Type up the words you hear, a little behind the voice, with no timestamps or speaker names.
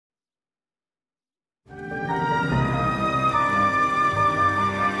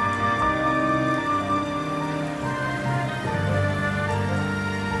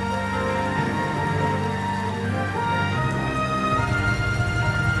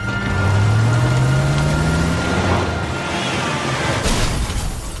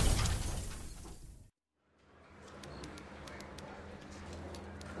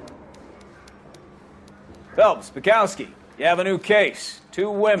Phelps, Bukowski, you have a new case. 2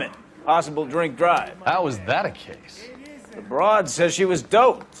 women, possible drink drive. How is that a case? The broad says she was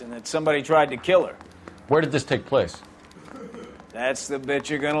doped and that somebody tried to kill her. Where did this take place? That's the bit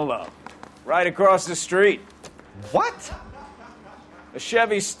you're gonna love. Right across the street. What? A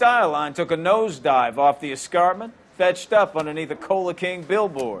Chevy Styline took a nosedive off the escarpment, fetched up underneath a Cola King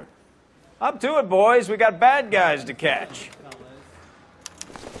billboard. Up to it, boys. We got bad guys to catch.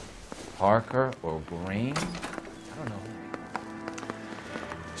 Parker or Green? I don't know.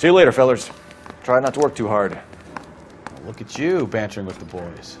 See you later, fellers. Try not to work too hard. Look at you bantering with the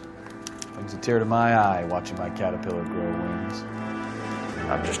boys. Brings a tear to my eye watching my caterpillar grow wings.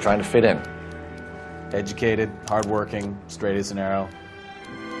 I'm just trying to fit in. Educated, hardworking, straight as an arrow.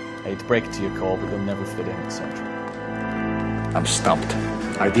 Hate to break it to you, Cole, but you'll never fit in at Central. I'm stumped.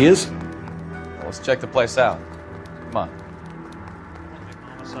 Ideas? Well, let's check the place out. Come on.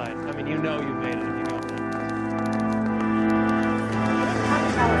 Homicide. I mean, you know you made it if you got that. I didn't come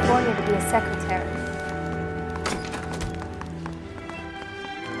to California to be a secretary.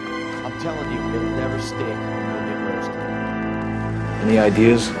 I'm telling you, it'll never stick when you'll get roasted. Any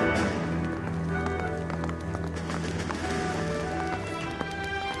ideas?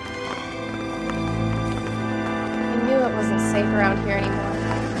 I knew it wasn't safe around here anymore.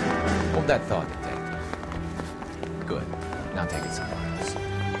 Hold that thought, detective. Good. Now take it somewhere else.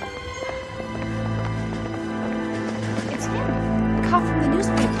 It's him. The cop from the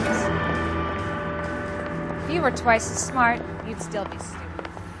newspapers. If you were twice as smart, you'd still be stupid.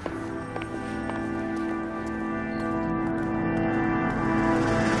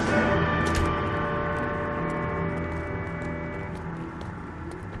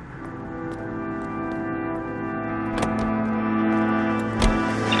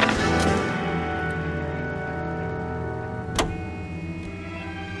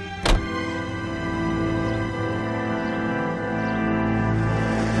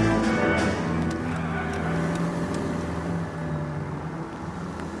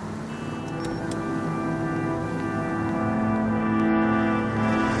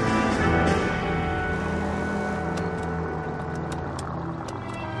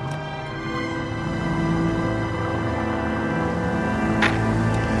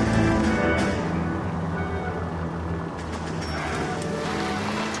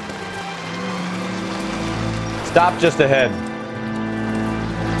 Stop just ahead.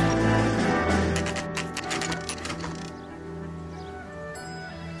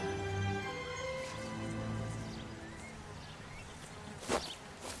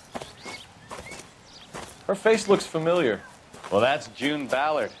 Her face looks familiar. Well, that's June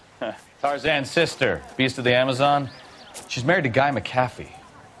Ballard, Tarzan's sister, beast of the Amazon. She's married to Guy McAfee.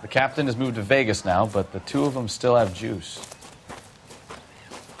 The captain has moved to Vegas now, but the 2 of them still have juice.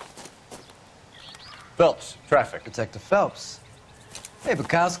 Phelps, traffic. Detective Phelps. Hey,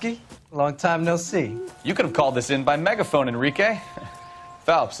 Bukowski. Long time no see. You could have called this in by megaphone, Enrique.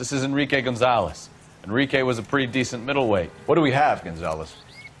 Phelps, this is Enrique Gonzalez. Enrique was a pretty decent middleweight. What do we have, Gonzalez?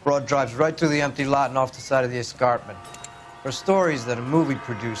 Broad drives right through the empty lot and off the side of the escarpment. Her stories that a movie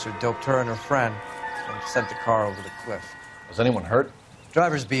producer doped her and her friend and sent the car over the cliff. Was anyone hurt?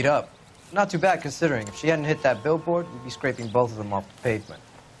 Driver's beat up. Not too bad considering. If she hadn't hit that billboard, we'd be scraping both of them off the pavement.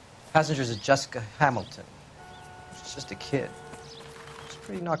 Passenger's is Jessica Hamilton. She's just a kid. She's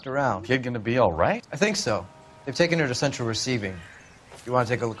pretty knocked around. Kid gonna be all right? I think so. They've taken her to central receiving. If you want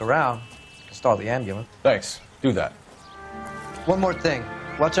to take a look around, you can stall the ambulance. Thanks. Do that. One more thing.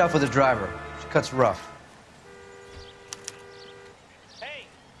 Watch out for the driver. She cuts rough. Hey,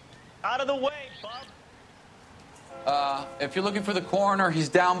 out of the way, bub. If you're looking for the coroner, he's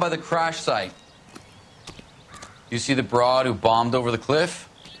down by the crash site. You see the broad who bombed over the cliff?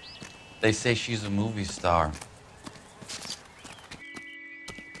 They say she's a movie star.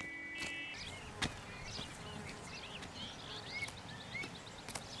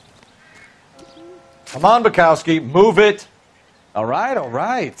 Come on, Bukowski. Move it. All right, all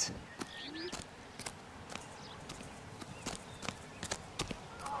right.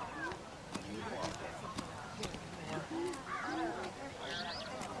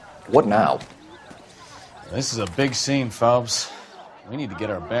 What now? This is a big scene, Phelps. We need to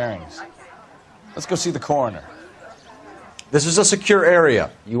get our bearings. Let's go see the coroner. This is a secure area.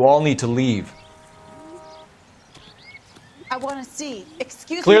 You all need to leave. I want to see.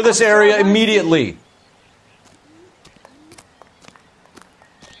 Excuse me. Clear this officer, area I wanna immediately.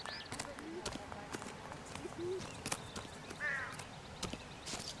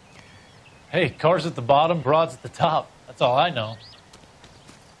 Hey, car's at the bottom, broad's at the top. That's all I know.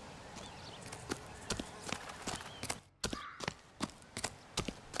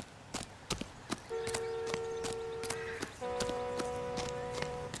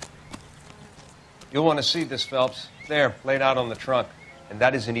 You'll want to see this, Phelps. There, laid out on the trunk. And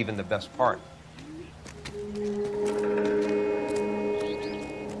that isn't even the best part.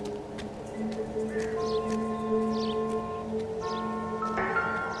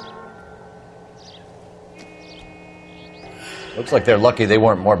 Looks like they're lucky they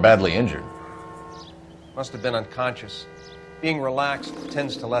weren't more badly injured. Must have been unconscious. Being relaxed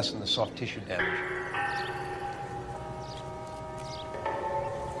tends to lessen the soft tissue damage.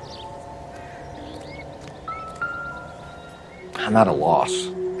 I'm at a loss.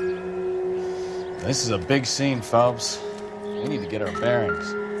 This is a big scene, Phelps. We need to get our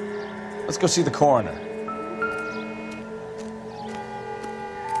bearings. Let's go see the coroner.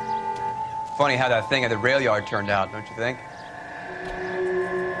 Funny how that thing at the rail yard turned out, don't you think?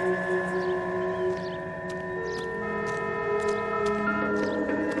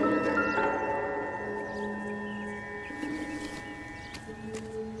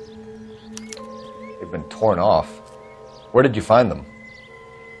 They've been torn off. Where did you find them?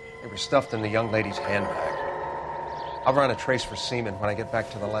 They were stuffed in the young lady's handbag. I'll run a trace for semen when I get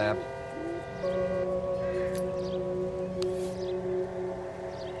back to the lab.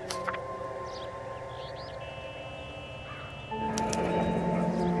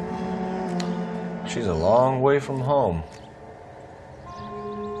 She's a long way from home.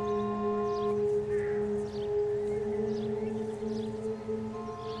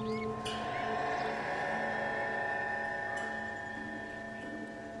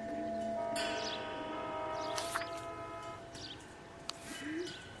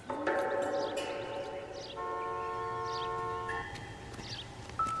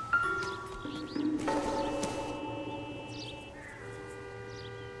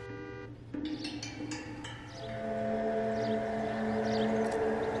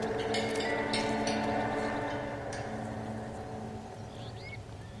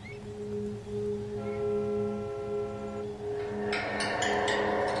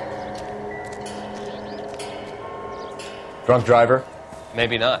 Drunk driver?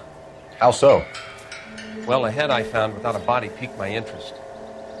 Maybe not. How so? Well, a head I found without a body piqued my interest.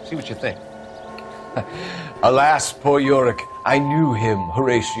 See what you think. Alas, poor Yorick, I knew him,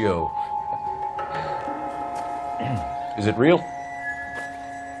 Horatio. Is it real?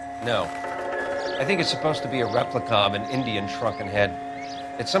 No. I think it's supposed to be a replica of an Indian shrunken head.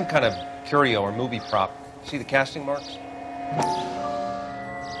 It's some kind of curio or movie prop. See the casting marks?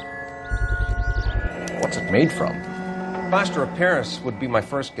 What's it made from? Plaster of Paris would be my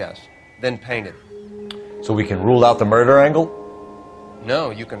first guess, then painted. So we can rule out the murder angle? No,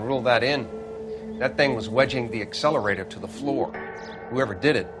 you can rule that in. That thing was wedging the accelerator to the floor. Whoever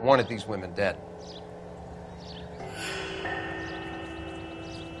did it wanted these women dead.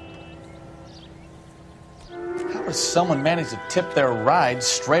 How does someone manage to tip their ride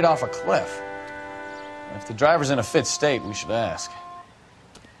straight off a cliff? If the driver's in a fit state, we should ask.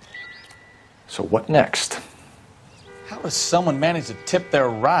 So what next? How does someone manage to tip their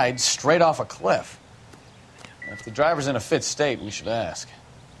ride straight off a cliff? If the driver's in a fit state, we should ask.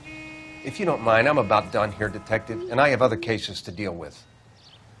 If you don't mind, I'm about done here, Detective, and I have other cases to deal with.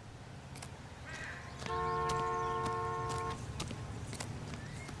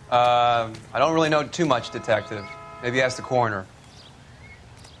 I don't really know too much, Detective. Maybe ask the coroner.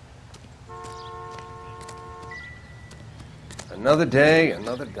 Another day,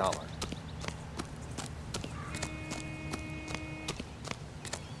 another dollar.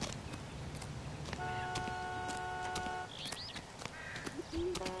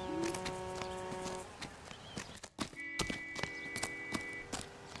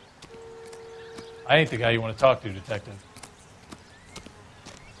 I ain't the guy you want to talk to, Detective.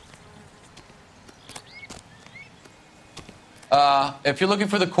 If you're looking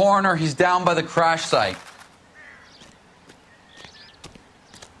for the coroner, he's down by the crash site.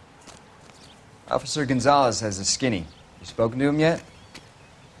 Officer Gonzalez has a skinny. You spoken to him yet?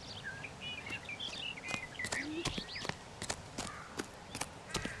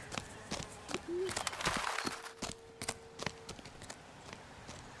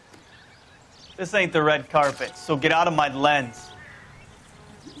 This ain't the red carpet, so get out of my lens.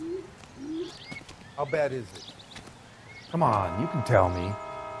 How bad is it? Come on, you can tell me.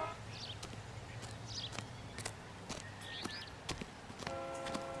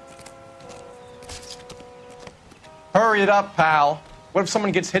 Hurry it up, pal. What if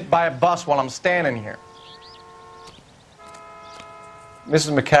someone gets hit by a bus while I'm standing here?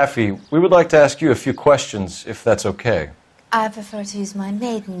 Mrs. McAfee, we would like to ask you a few questions, if that's okay. I prefer to use my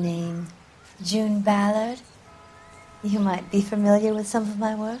maiden name, June Ballard. You might be familiar with some of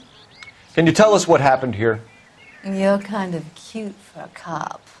my work. Can you tell us what happened here? You're kind of cute for a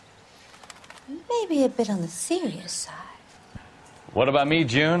cop. Maybe a bit on the serious side. What about me,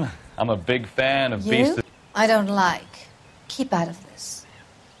 June? I'm a big fan of You? Beast of... I don't like. Keep out of this.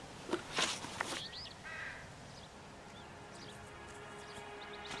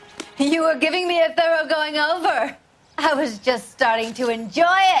 You were giving me a thorough going over. I was just starting to enjoy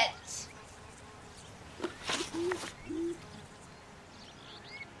it.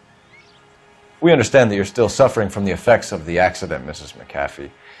 We understand that you're still suffering from the effects of the accident, Mrs.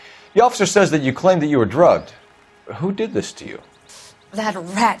 McAfee. The officer says that you claimed that you were drugged. Who did this to you? That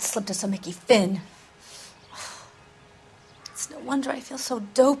rat slipped us a Mickey Finn. It's no wonder I feel so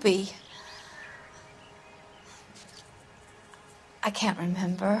dopey. I can't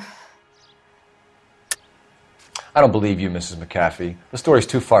remember. I don't believe you, Mrs. McAfee. The story's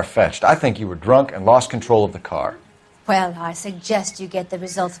too far-fetched. I think you were drunk and lost control of the car. Well, I suggest you get the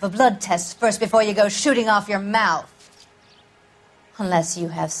results of a blood test first before you go shooting off your mouth. Unless you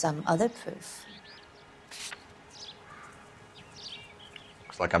have some other proof.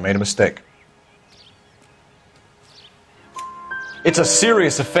 Looks like I made a mistake. It's a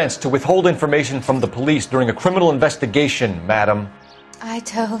serious offense to withhold information from the police during a criminal investigation, madam. I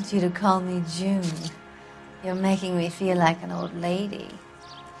told you to call me June. You're making me feel like an old lady.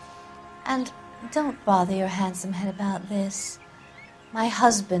 And don't bother your handsome head about this. My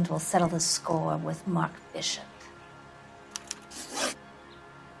husband will settle the score with Mark Bishop.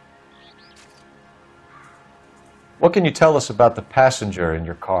 What can you tell us about the passenger in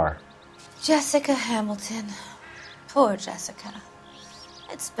your car? Jessica Hamilton. Poor Jessica.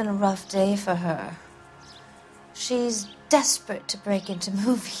 It's been a rough day for her. She's desperate to break into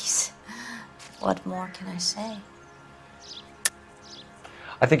movies. What more can I say?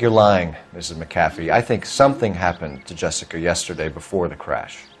 I think you're lying, Mrs. McAfee. I think something happened to Jessica yesterday before the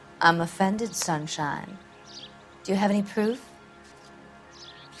crash. I'm offended, Sunshine. Do you have any proof?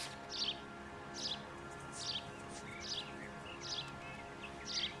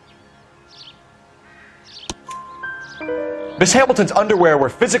 Miss Hamilton's underwear were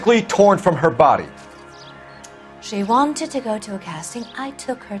physically torn from her body. She wanted to go to a casting. I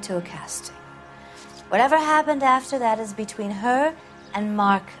took her to a casting. Whatever happened after that is between her and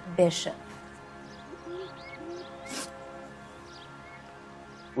Mark Bishop.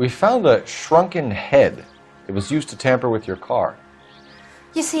 We found a shrunken head. It was used to tamper with your car.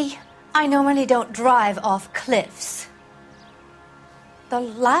 You see, I normally don't drive off cliffs. The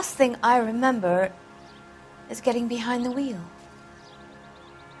last thing I remember is getting behind the wheel.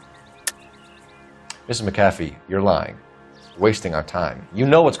 Mrs. McAfee, you're lying. Wasting our time. You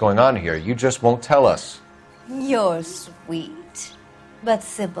know what's going on here. You just won't tell us. You're sweet, but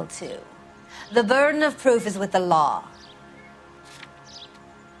simple too. The burden of proof is with the law.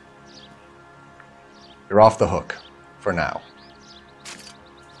 You're off the hook. For now.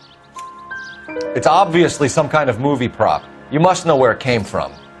 It's obviously some kind of movie prop. You must know where it came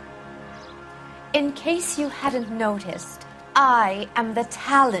from. In case you hadn't noticed, I am the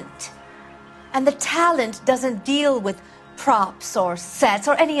talent. And the talent doesn't deal with props or sets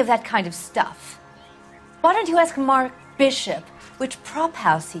or any of that kind of stuff. Why don't you ask Mark Bishop which prop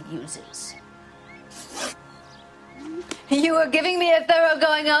house he uses? You were giving me a thorough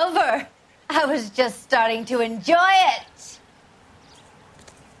going over. I was just starting to enjoy it.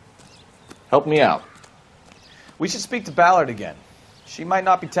 Help me out. We should speak to Ballard again. She might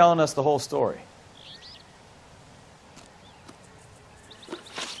not be telling us the whole story.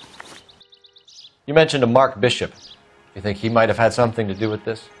 You mentioned a Mark Bishop. You think he might have had something to do with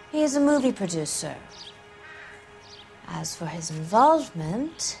this? He is a movie producer. As for his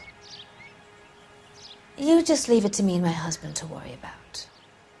involvement, you just leave it to me and my husband to worry about.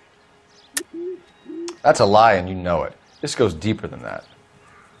 That's a lie, and you know it. This goes deeper than that.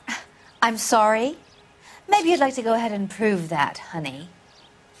 I'm sorry. Maybe you'd like to go ahead and prove that, honey.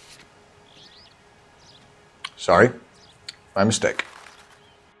 Sorry. My mistake.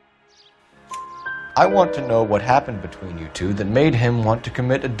 I want to know what happened between you two that made him want to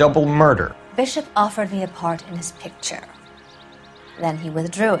commit a double murder. Bishop offered me a part in his picture. Then he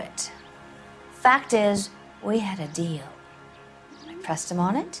withdrew it. Fact is, we had a deal. I pressed him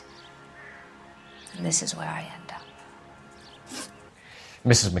on it, and this is where I end up.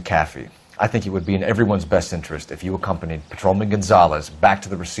 Mrs. McAfee, I think it would be in everyone's best interest if you accompanied Patrolman Gonzalez back to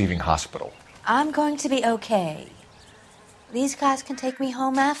the receiving hospital. I'm going to be okay. These guys can take me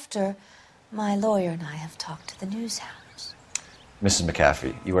home after. My lawyer and I have talked to the news hounds. Mrs.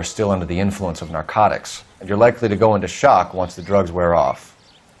 McAfee, you are still under the influence of narcotics, and you're likely to go into shock once the drugs wear off.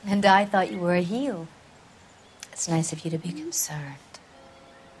 And I thought you were a heel. It's nice of you to be concerned.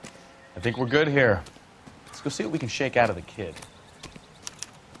 I think we're good here. Let's go see what we can shake out of the kid.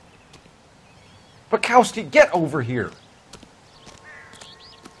 Bukowski, get over here.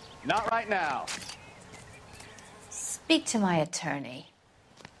 Not right now. Speak to my attorney.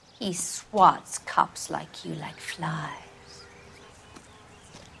 He swats cops like you like flies.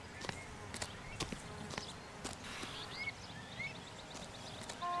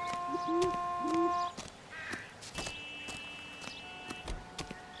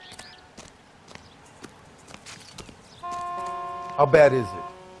 How bad is it?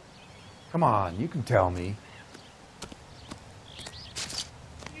 Come on, you can tell me.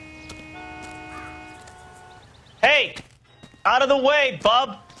 Hey! Out of the way,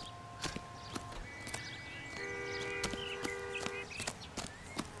 bub!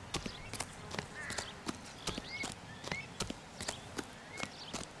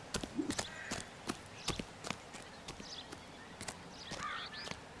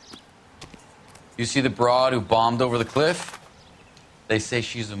 You see the broad who bombed over the cliff? They say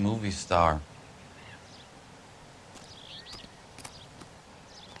she's a movie star.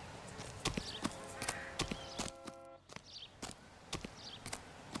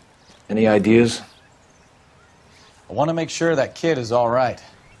 Any ideas? I want to make sure that kid is all right.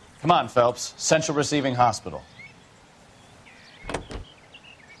 Come on, Phelps. Central Receiving Hospital.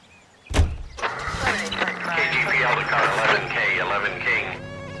 KGPL to car 11K, 11 King.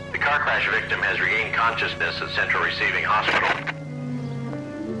 The car crash victim has regained consciousness at Central Receiving Hospital.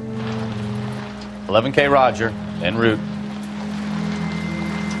 11K Roger, en route.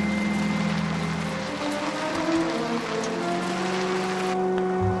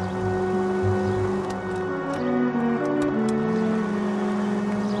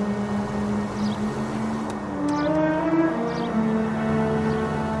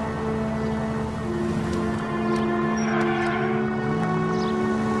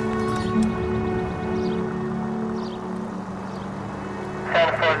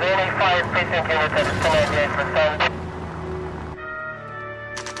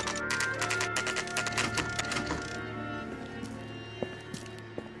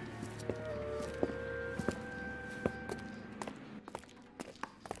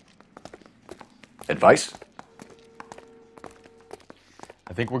 Advice?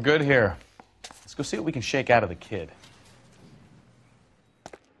 I think we're good here. Let's go see what we can shake out of the kid.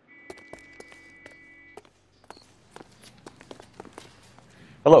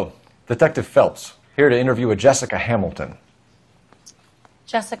 Hello, Detective Phelps, here to interview a Jessica Hamilton.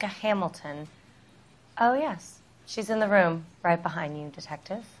 Jessica Hamilton. Oh, yes. She's in the room, right behind you,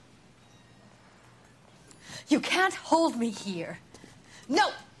 Detective. You can't hold me here. No!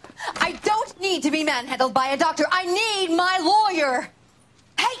 I don't need to be manhandled by a doctor. I need my lawyer.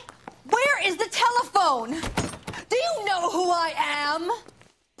 Hey, where is the telephone? Do you know who I am?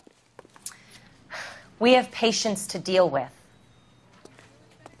 We have patients to deal with.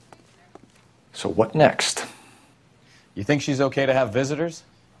 So what next? You think she's okay to have visitors?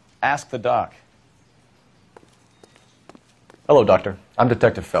 Ask the doc. Hello, Doctor. I'm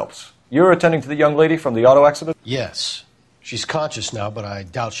Detective Phelps. You're attending to the young lady from the auto accident? Yes. She's conscious now, but I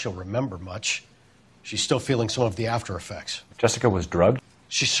doubt she'll remember much. She's still feeling some of the after effects. Jessica was drugged?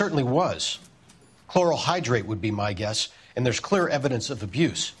 She certainly was. Chloral hydrate would be my guess, and there's clear evidence of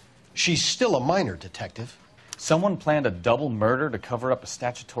abuse. She's still a minor, Detective. Someone planned a double murder to cover up a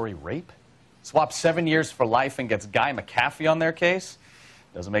statutory rape? Swap 7 years for life and gets Guy McAfee on their case?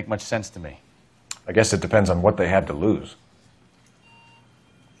 Doesn't make much sense to me. I guess it depends on what they had to lose.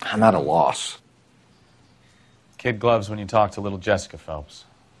 I'm at a loss. Kid gloves when you talk to little Jessica Phelps.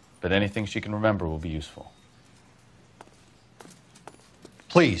 But anything she can remember will be useful.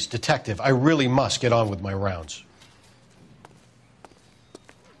 Please, Detective, I really must get on with my rounds.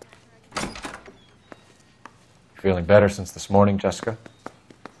 Feeling better since this morning, Jessica?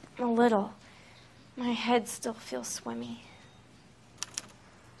 A little. My head still feels swimmy.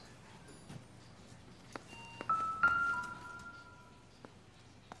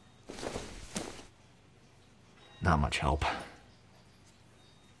 Not much help.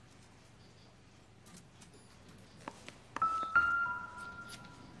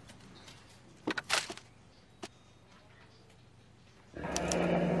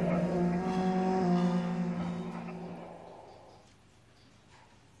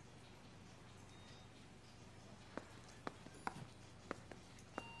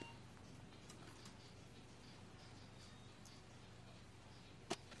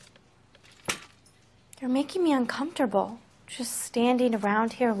 You're making me uncomfortable. Just standing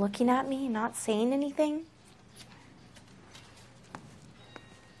around here looking at me, not saying anything.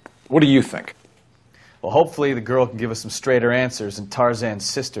 What do you think? Well, hopefully the girl can give us some straighter answers than Tarzan's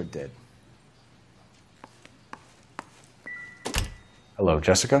sister did. Hello,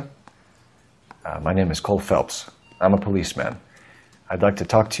 Jessica? My name is Cole Phelps. I'm a policeman. I'd like to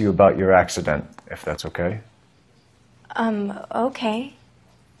talk to you about your accident, if that's okay. Okay.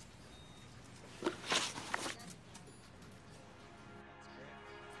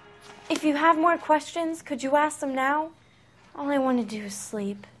 If you have more questions, could you ask them now? All I want to do is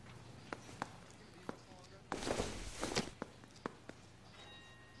sleep.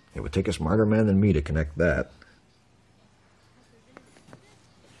 It would take a smarter man than me to connect that.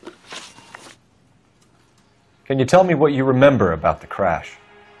 Can you tell me what you remember about the crash?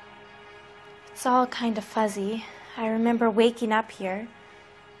 It's all kind of fuzzy. I remember waking up here.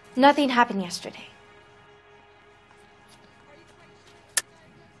 Nothing happened yesterday.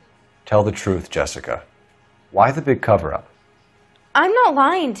 Tell the truth, Jessica. Why the big cover-up? I'm not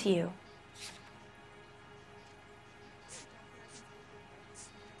lying to you.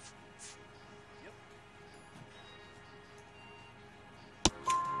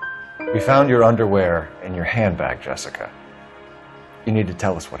 We found your underwear in your handbag, Jessica. You need to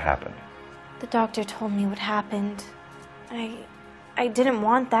tell us what happened. The doctor told me what happened. I didn't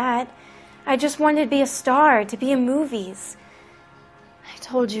want that. I just wanted to be a star, to be in movies. I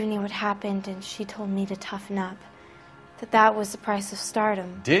told Junie what happened, and she told me to toughen up. That was the price of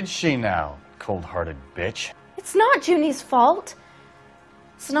stardom. Did she now, cold-hearted bitch? It's not Junie's fault.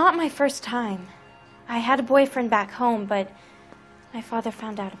 It's not my first time. I had a boyfriend back home, but my father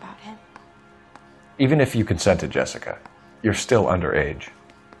found out about him. Even if you consented, Jessica, you're still underage.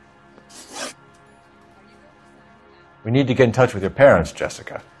 We need to get in touch with your parents,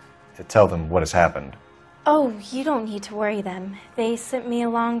 Jessica, to tell them what has happened. Oh, you don't need to worry them. They sent me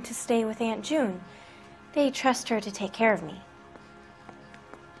along to stay with Aunt June. They trust her to take care of me.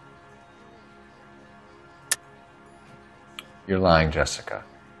 You're lying, Jessica.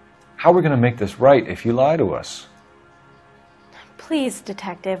 How are we going to make this right if you lie to us? Please,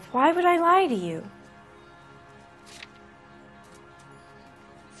 Detective, why would I lie to you?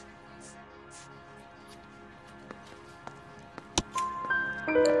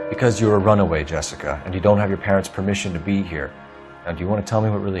 Because you're a runaway, Jessica, and you don't have your parents' permission to be here. Now, do you want to tell me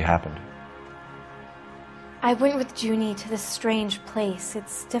what really happened? I went with Junie to this strange place.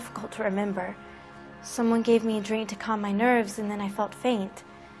 It's difficult to remember. Someone gave me a drink to calm my nerves, and then I felt faint.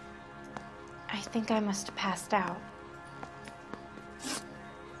 I think I must have passed out.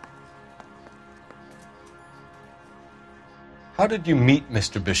 How did you meet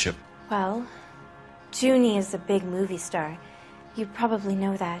Mr. Bishop? Well, Junie is a big movie star. You probably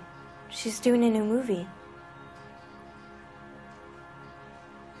know that. She's doing a new movie.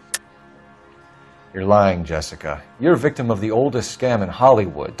 You're lying, Jessica. You're a victim of the oldest scam in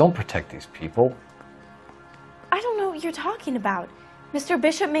Hollywood. Don't protect these people. I don't know what you're talking about. Mr.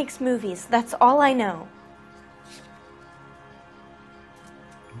 Bishop makes movies. That's all I know.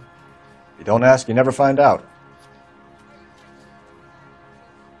 If you don't ask, you never find out.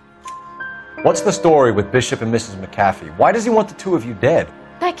 What's the story with Bishop and Mrs. McAfee? Why does he want the two of you dead?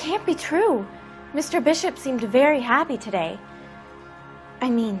 That can't be true. Mr. Bishop seemed very happy today. I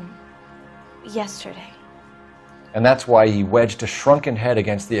mean, yesterday. And that's why he wedged a shrunken head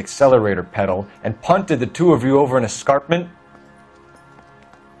against the accelerator pedal and punted the two of you over an escarpment?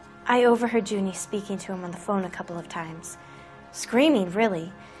 I overheard Junie speaking to him on the phone a couple of times. Screaming,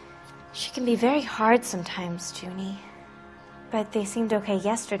 really. She can be very hard sometimes, Junie. But they seemed okay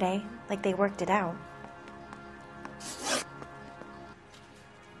yesterday, like they worked it out.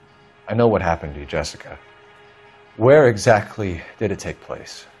 I know what happened to you, Jessica. Where exactly did it take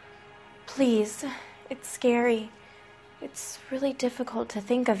place? Please, it's scary. It's really difficult to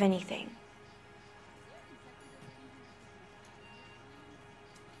think of anything.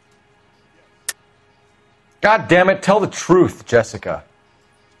 God damn it, tell the truth, Jessica.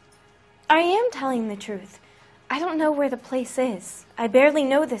 I am telling the truth. I don't know where the place is. I barely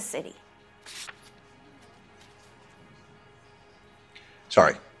know this city.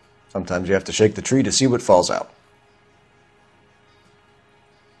 Sorry. Sometimes you have to shake the tree to see what falls out.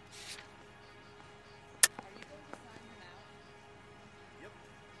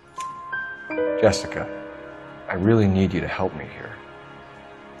 Jessica, I really need you to help me here.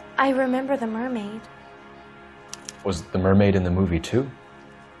 I remember the mermaid. Was the mermaid in the movie too?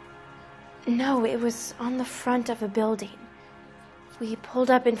 No, it was on the front of a building. We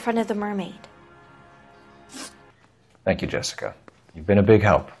pulled up in front of the mermaid. Thank you, Jessica. You've been a big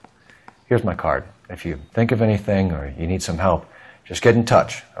help. Here's my card. If you think of anything or you need some help, just get in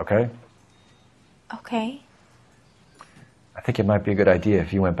touch, okay? Okay. I think it might be a good idea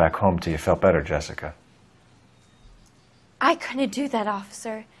if you went back home till you felt better, Jessica. I couldn't do that,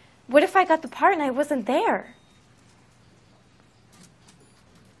 officer. What if I got the part and I wasn't there?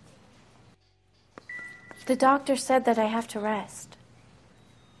 The doctor said that I have to rest.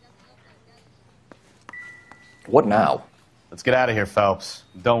 What now? Let's get out of here, Phelps.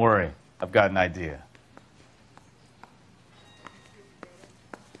 Don't worry. I've got an idea.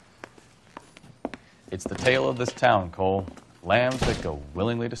 It's the tale of this town, Cole. Lambs that go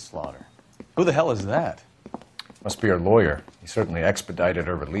willingly to slaughter. Who the hell is that? Must be her lawyer. He certainly expedited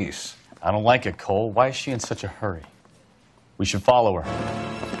her release. I don't like it, Cole. Why is she in such a hurry? We should follow her.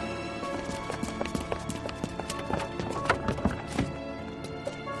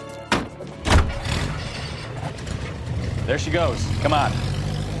 There she goes. Come on.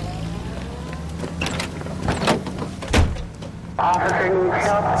 Officer needs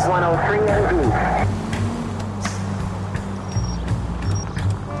help, 103 and D.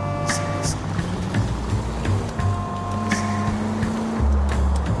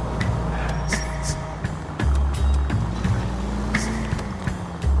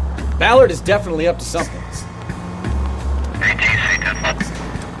 Ballard is definitely up to something.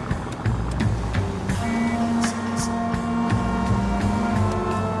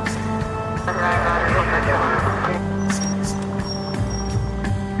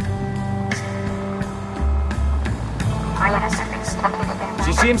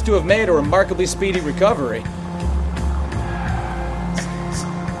 She seems to have made a remarkably speedy recovery.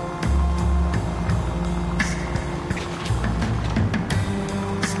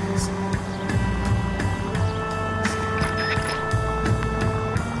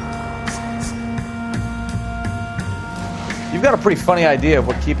 You've got a pretty funny idea of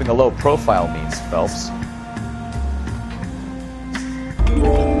what keeping a low profile means, Phelps.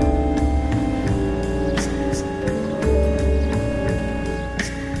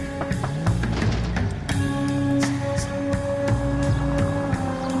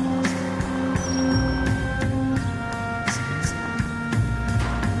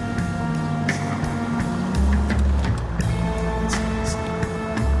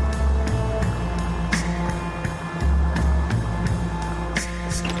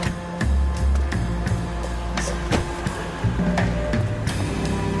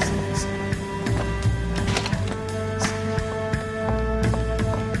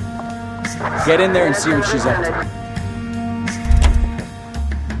 Get in there and see what she's up to.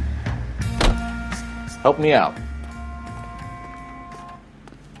 Help me out.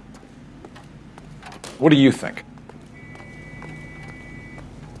 What do you think?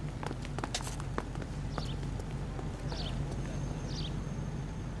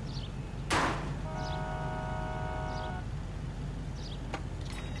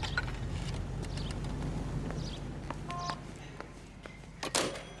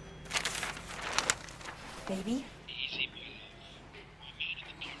 Baby?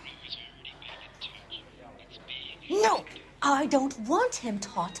 No! I don't want him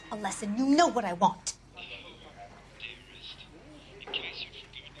taught a lesson. You know what I want.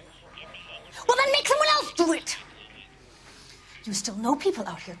 Well, then make someone else do it! You still know people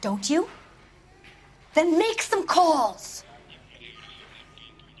out here, don't you? Then make some calls!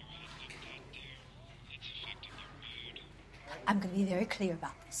 I'm gonna be very clear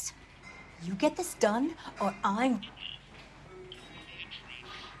about this. You get this done, or I'm...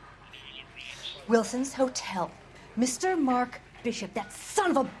 Wilson's Hotel. Mr. Mark Bishop, that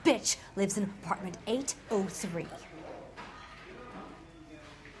son of a bitch, lives in apartment 803.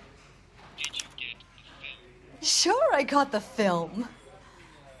 Sure, I got the film.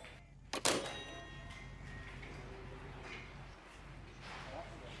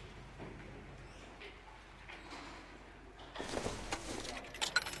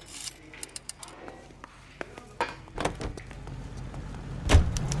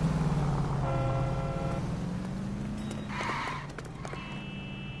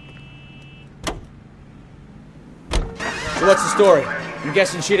 So what's the story? I'm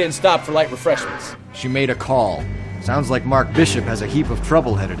guessing she didn't stop for light refreshments. She made a call. Sounds like Mark Bishop has a heap of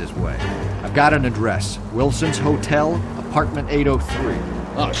trouble headed his way. I've got an address. Wilson's Hotel, apartment 803.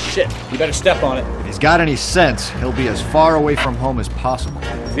 Oh, shit. You better step on it. If he's got any sense, he'll be as far away from home as possible.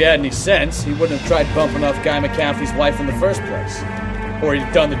 If he had any sense, he wouldn't have tried bumping off Guy McCaffrey's wife in the first place. Or he'd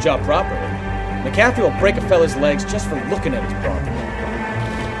have done the job properly. McCaffrey will break a fella's legs just for looking at his property.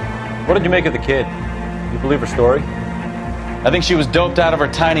 What did you make of the kid? You believe her story? I think she was doped out of her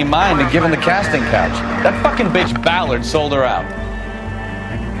tiny mind and given the casting couch. That fucking bitch Ballard sold her out.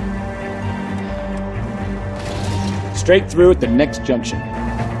 Straight through at the next junction.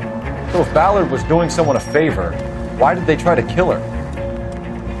 So if Ballard was doing someone a favor, why did they try to kill her?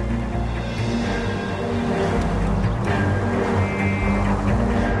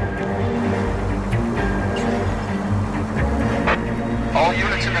 All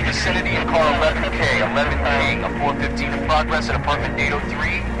units in the vicinity of car 11K, 11K, a 415 in progress at apartment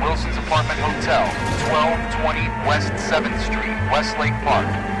 803, Wilson's Apartment Hotel, 1220 West 7th Street, Westlake Park.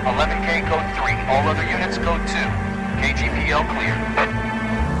 11K code 3, all other units code 2. KGPL clear.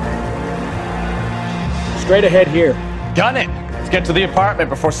 Straight ahead here. Gun it! Let's get to the apartment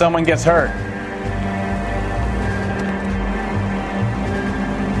before someone gets hurt.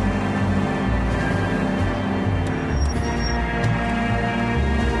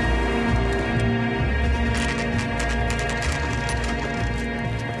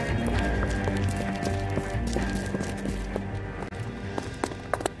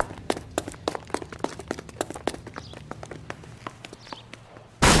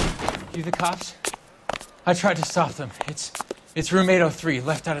 You the cops? I tried to stop them. It's room 803,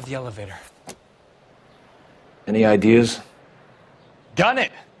 left out of the elevator. Any ideas? Gun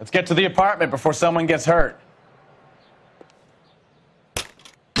it! Let's get to the apartment before someone gets hurt.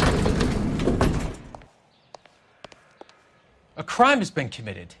 A crime has been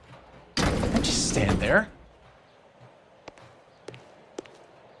committed. Don't just stand there.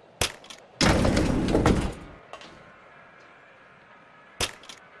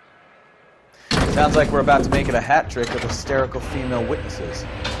 Sounds like we're about to make it a hat trick with hysterical female witnesses.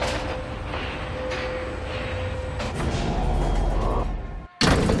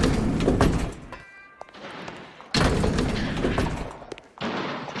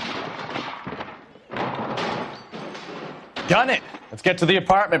 Gun it! Let's get to the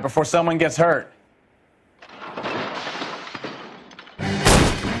apartment before someone gets hurt.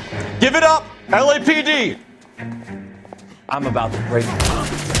 Give it up! LAPD! I'm about to break it.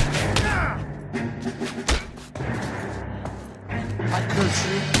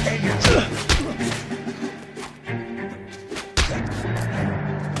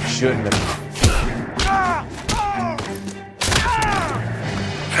 Shouldn't have.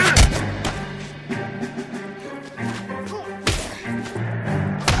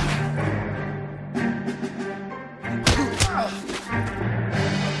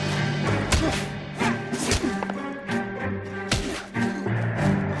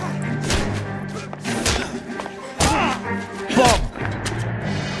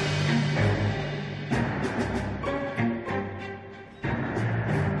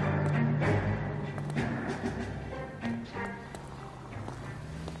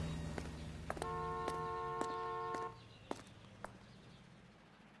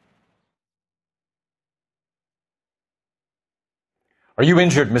 Are you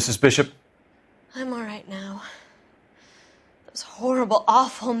injured, Mrs. Bishop? I'm all right now. Those horrible,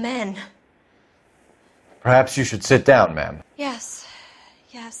 awful men. Perhaps you should sit down, ma'am. Yes,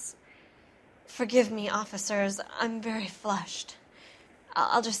 yes. Forgive me, officers. I'm very flushed.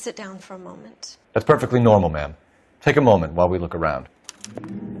 I'll just sit down for a moment. That's perfectly normal, ma'am. Take a moment while we look around.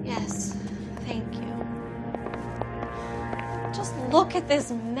 Yes, thank you. Just look at this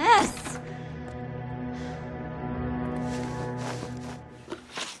mess.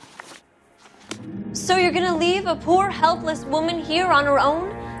 So you're gonna leave a poor, helpless woman here on her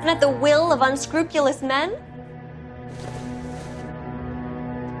own and at the will of unscrupulous men?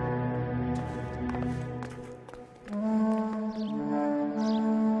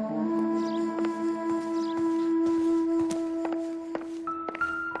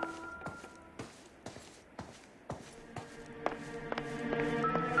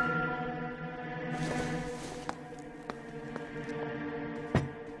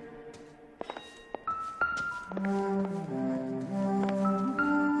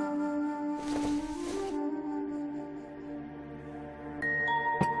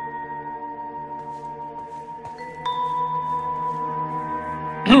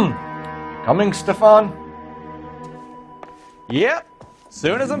 Coming, Stefan? Yep.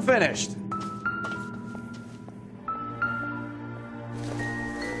 Soon as I'm finished.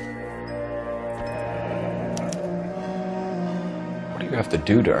 What do you have to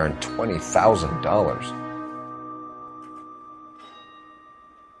do to earn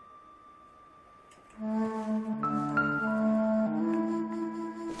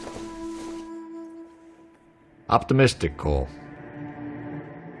Optimistic, Cole.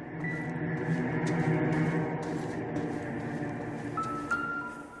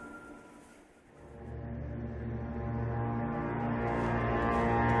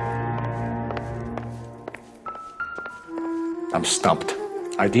 I'm stumped.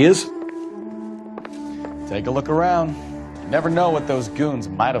 Ideas? Take a look around. You never know what those goons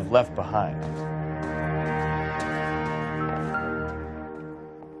might have left behind.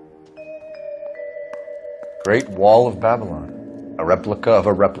 Great Wall of Babylon. A replica of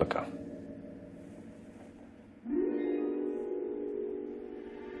a replica.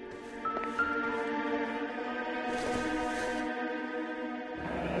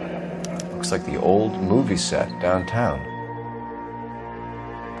 Looks like the old movie set downtown.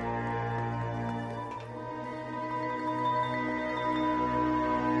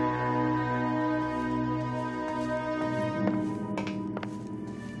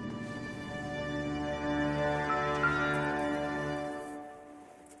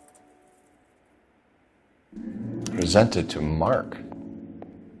 Presented to Mark.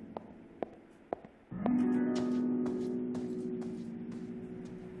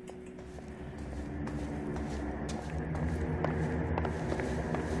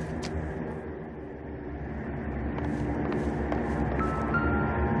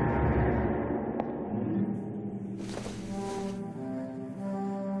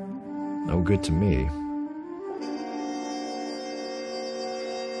 No good to me.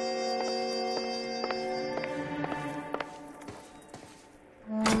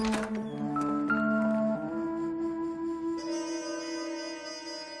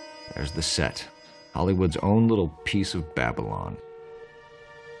 There's the set. Hollywood's own little piece of Babylon.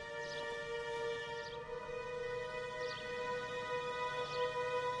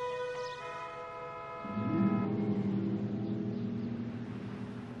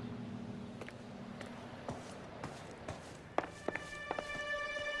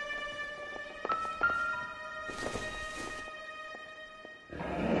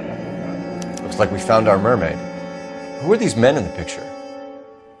 Looks like we found our mermaid. Who are these men in the picture?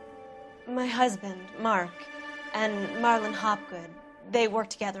 My husband, Mark, and Marlon Hopgood. They work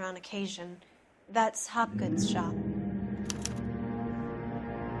together on occasion. That's Hopgood's shop.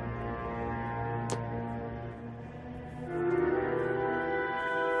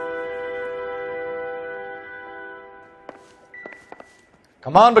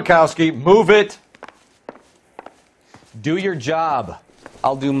 Come on, Bukowski, move it! Do your job.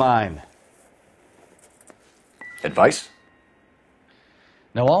 I'll do mine. Advice?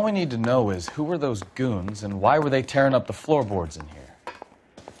 Now, all we need to know is who were those goons and why were they tearing up the floorboards in here?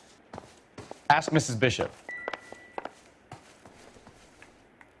 Ask Mrs. Bishop.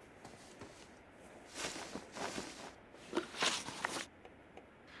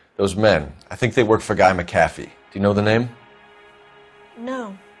 Those men, I think they work for Guy McAfee. Do you know the name?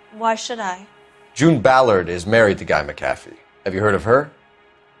 No. Why should I? June Ballard is married to Guy McAfee. Have you heard of her?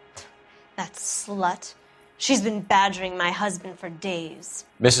 That slut. She's been badgering my husband for days.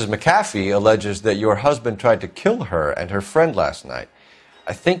 Mrs. McAfee alleges that your husband tried to kill her and her friend last night.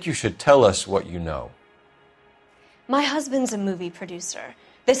 I think you should tell us what you know. My husband's a movie producer.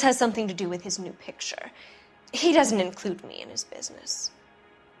 This has something to do with his new picture. He doesn't include me in his business.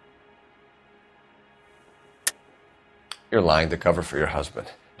 You're lying to cover for your husband.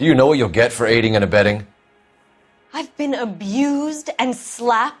 Do you know what you'll get for aiding and abetting? I've been abused and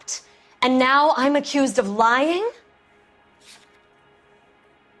slapped, and now I'm accused of lying?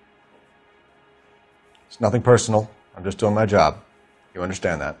 It's nothing personal. I'm just doing my job. You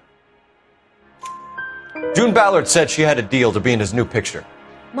understand that? June Ballard said she had a deal to be in his new picture.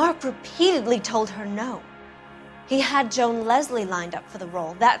 Mark repeatedly told her no. He had Joan Leslie lined up for the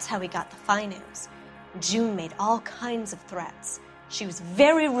role. That's how he got the finance. June made all kinds of threats. She was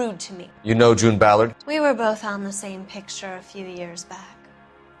very rude to me. You know June Ballard? We were both on the same picture a few years back.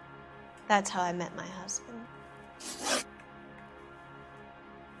 That's how I met my husband.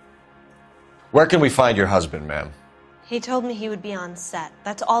 Where can we find your husband, ma'am? He told me he would be on set.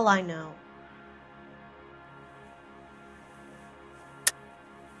 That's all I know.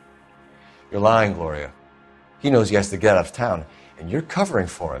 You're lying, Gloria. He knows he has to get out of town, and you're covering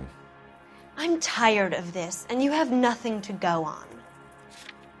for him. I'm tired of this, and you have nothing to go on.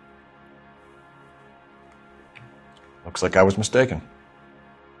 Looks like I was mistaken.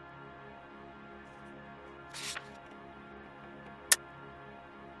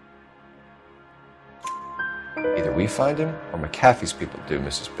 Either we find him or McAfee's people do,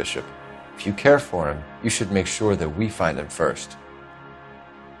 Mrs. Bishop. If you care for him, you should make sure that we find him first.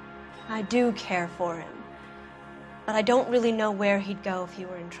 I do care for him, but I don't really know where he'd go if he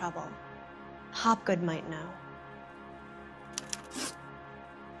were in trouble. Hopgood might know.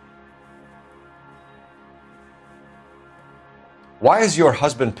 Why is your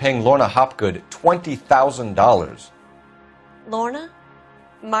husband paying Lorna Hopgood $20,000? Lorna?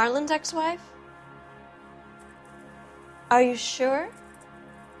 Marlon's ex-wife? Are you sure?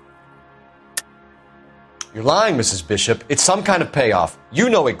 You're lying, Mrs. Bishop. It's some kind of payoff. You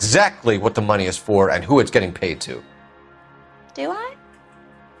know exactly what the money is for and who it's getting paid to. Do I?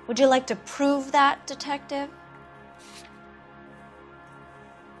 Would you like to prove that, Detective?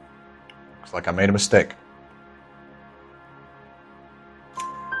 Looks like I made a mistake.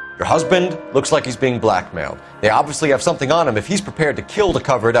 Your husband looks like he's being blackmailed. They obviously have something on him if he's prepared to kill to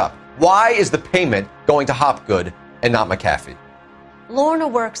cover it up. Why is the payment going to Hopgood and not McAfee? Lorna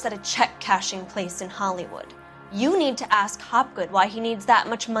works at a check-cashing place in Hollywood. You need to ask Hopgood why he needs that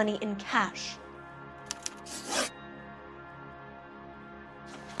much money in cash.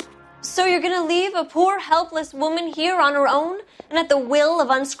 So you're gonna leave a poor, helpless woman here on her own and at the will of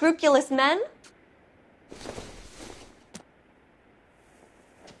unscrupulous men?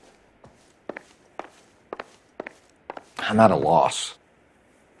 I'm at a loss.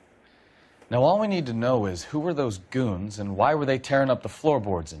 Now, all we need to know is who were those goons and why were they tearing up the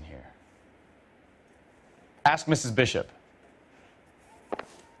floorboards in here? Ask Mrs. Bishop.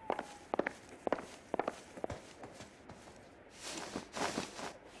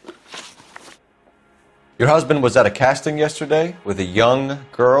 Your husband was at a casting yesterday with a young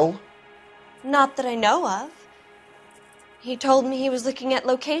girl? Not that I know of. He told me he was looking at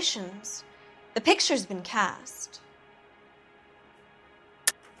locations. The picture's been cast.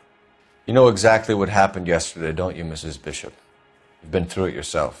 You know exactly what happened yesterday, don't you, Mrs. Bishop? You've been through it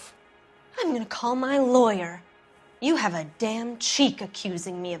yourself. I'm gonna call my lawyer. You have a damn cheek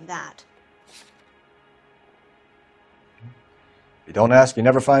accusing me of that. If you don't ask, you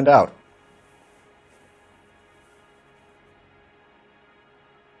never find out.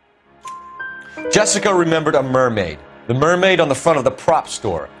 Jessica remembered a mermaid. The mermaid on the front of the prop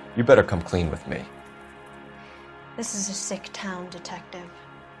store. You better come clean with me. This is a sick town, Detective.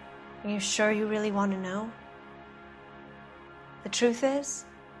 Are you sure you really want to know? The truth is,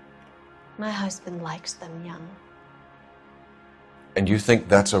 my husband likes them young. And you think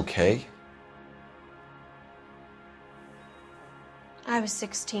that's okay? I was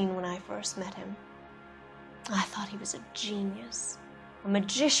 16 when I first met him. I thought he was a genius, a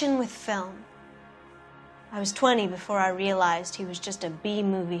magician with film. I was 20 before I realized he was just a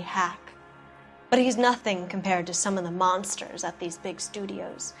B-movie hack. But he's nothing compared to some of the monsters at these big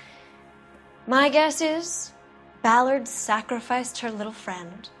studios. My guess is Ballard sacrificed her little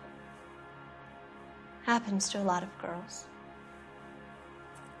friend. Happens to a lot of girls.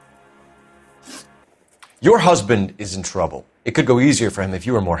 Your husband is in trouble. It could go easier for him if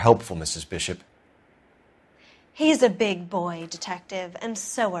you were more helpful, Mrs. Bishop. He's a big boy, Detective, and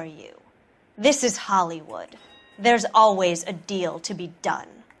so are you. This is Hollywood. There's always a deal to be done.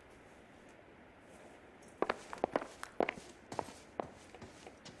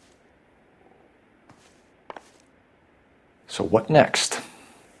 So what next?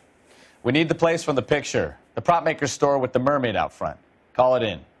 We need the place from the picture. The prop maker's store with the mermaid out front. Call it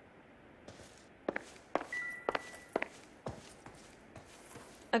in.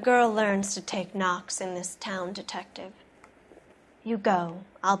 A girl learns to take knocks in this town, Detective. You go.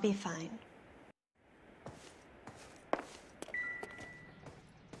 I'll be fine.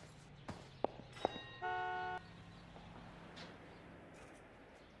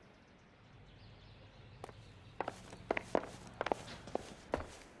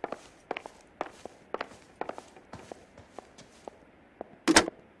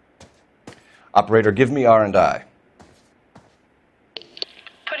 Operator, give me R&I.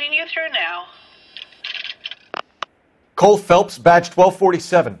 Putting you through now. Cole Phelps, badge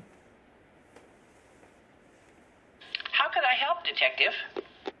 1247. How could I help, Detective?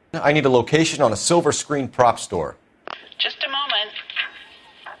 I need a location on a silver screen prop store. Just a moment.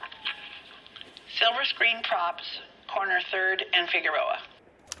 Silver Screen Props, corner 3rd and Figueroa.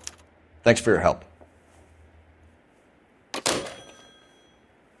 Thanks for your help.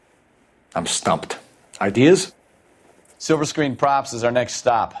 I'm stumped. Ideas? Silver Screen Props is our next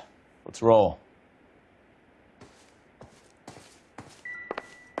stop. Let's roll.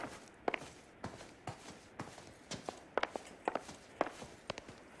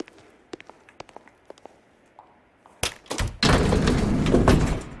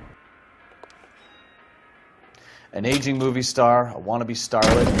 An aging movie star, a wannabe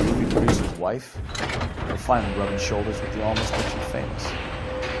starlet, and a movie producer's wife. They're finally rubbing shoulders with the almost rich and famous.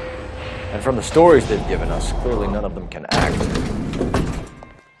 And from the stories they've given us, clearly none of them can act.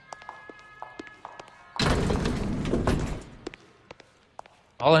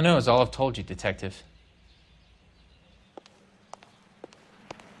 All I know is all I've told you, Detective.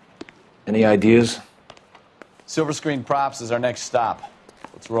 Any ideas? Silver Screen Props is our next stop.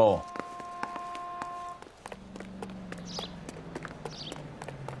 Let's roll.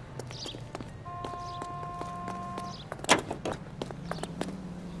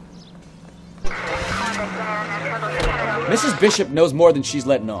 Mrs. Bishop knows more than she's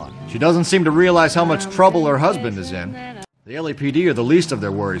letting on. She doesn't seem to realize how much trouble her husband is in. The LAPD are the least of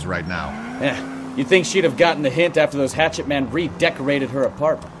their worries right now. You'd think she'd have gotten the hint after those hatchet men redecorated her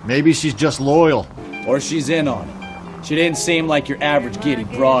apartment. Maybe she's just loyal. Or she's in on it. She didn't seem like your average giddy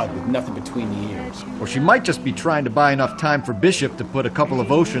broad with nothing between the ears. Or she might just be trying to buy enough time for Bishop to put a couple of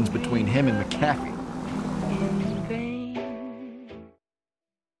oceans between him and McAfee.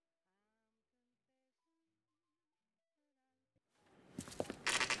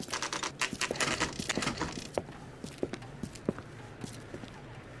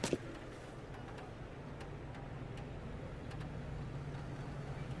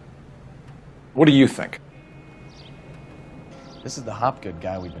 What do you think? This is the Hopgood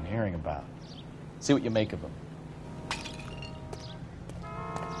guy we've been hearing about. See what you make of him.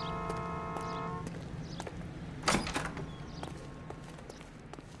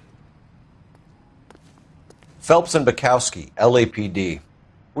 Phelps and Bukowski, LAPD.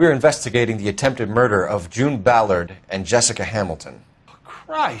 We're investigating the attempted murder of June Ballard and Jessica Hamilton.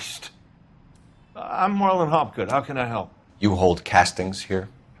 Christ! I'm Marlon Hopgood. How can I help? You hold castings here?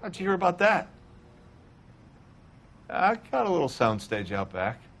 How'd you hear about that? I got a little soundstage out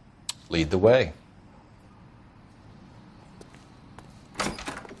back. Lead the way.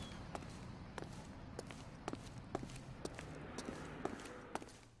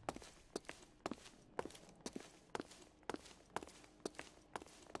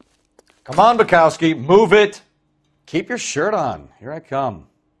 Come on, Bukowski, move it! Keep your shirt on. Here I come.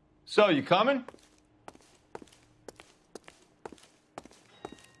 So, you coming?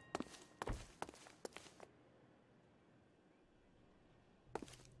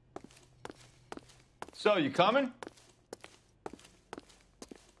 So, you coming?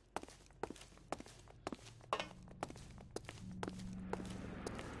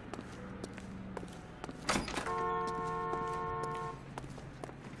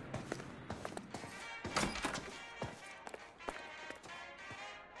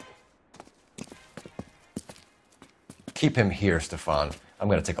 Keep him here, Stefan. I'm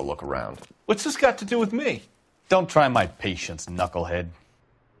going to take a look around. What's this got to do with me? Don't try my patience, knucklehead.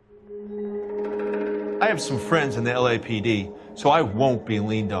 I have some friends in the LAPD, so I won't be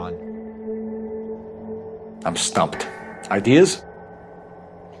leaned on. I'm stumped. Ideas?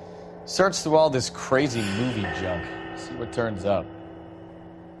 Search through all this crazy movie junk. See what turns up.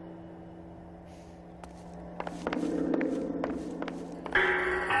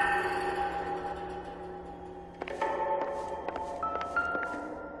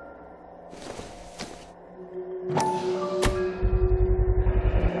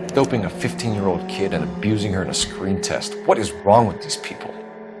 Doping a 15-year-old kid and abusing her in a screen test. What is wrong with these people?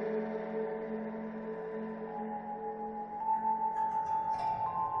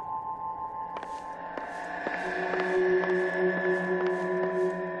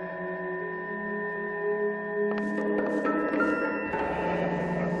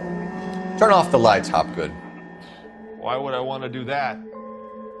 Turn off the lights, Hopgood. Why would I want to do that?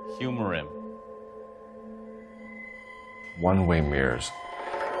 Humor him. One-way mirrors.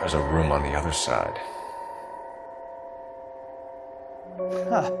 There's a room on the other side.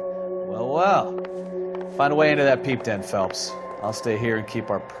 Huh. Well. Find a way into that peep den, Phelps. I'll stay here and keep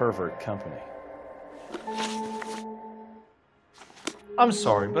our pervert company. I'm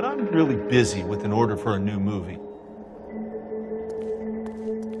sorry, but I'm really busy with an order for a new movie.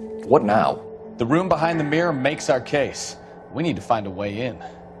 What now? The room behind the mirror makes our case. We need to find a way in.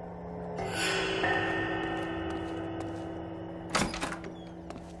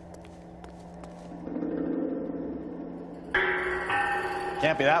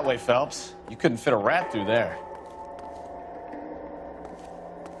 Can't be that way, Phelps. You couldn't fit a rat through there.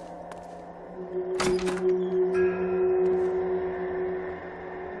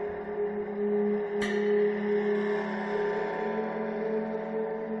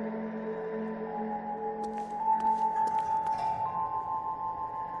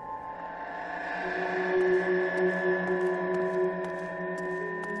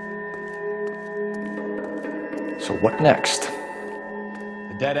 So what next?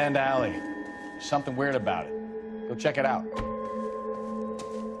 The dead-end alley. There's something weird about it. Go check it out.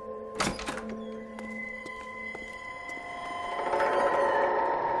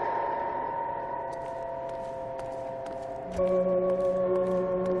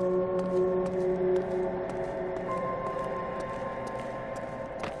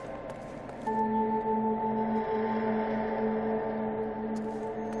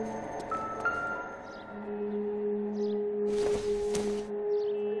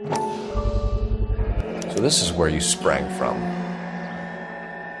 So this is where you sprang from.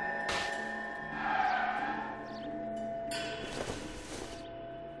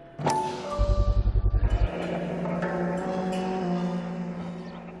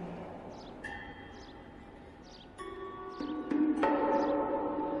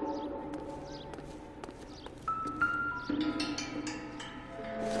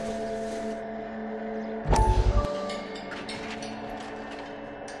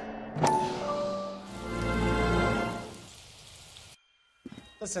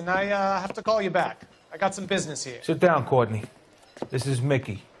 Listen, I have to call you back. I got some business here. Sit down, Courtney. This is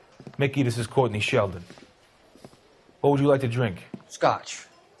Mickey. Mickey, this is Courtney Sheldon. What would you like to drink? Scotch.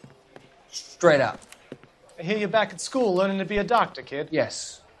 Straight up. I hear you're back at school learning to be a doctor, kid.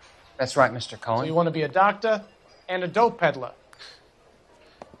 Yes. That's right, Mr. Cohen. So you want to be a doctor and a dope peddler.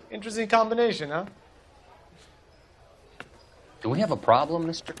 Interesting combination, huh? Do we have a problem,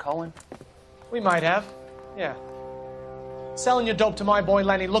 Mr. Cohen? We might have, yeah. Selling your dope to my boy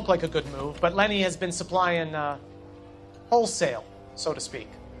Lenny looked like a good move, but Lenny has been supplying, wholesale, so to speak.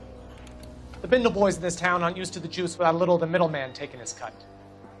 The Bindle boys in this town aren't used to the juice without a little of the middleman taking his cut.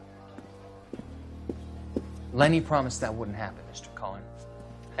 Lenny promised that wouldn't happen, Mr. Cohen.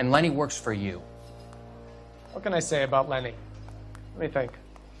 And Lenny works for you. What can I say about Lenny? Let me think.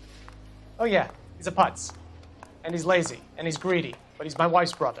 Oh yeah, he's a putz. And he's lazy, and he's greedy, but he's my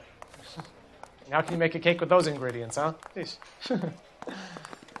wife's brother. And how can you make a cake with those ingredients, huh? Jeez.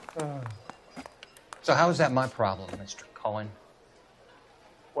 So how is that my problem, Mr. Cohen?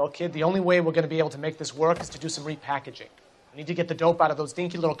 Well, kid, the only way we're going to be able to make this work is to do some repackaging. We need to get the dope out of those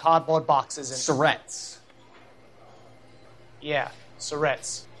dinky little cardboard boxes and... Surrettes. Yeah,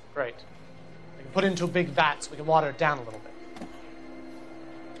 surrettes. Great. We can put it into a big vat so we can water it down a little bit.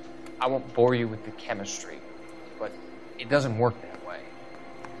 I won't bore you with the chemistry, but it doesn't work that way.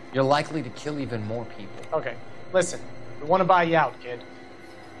 You're likely to kill even more people. Okay, listen. We want to buy you out, kid.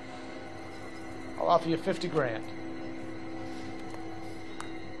 I'll offer you 50 grand.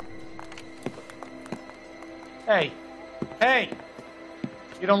 Hey. Hey!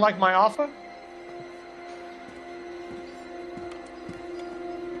 You don't like my offer?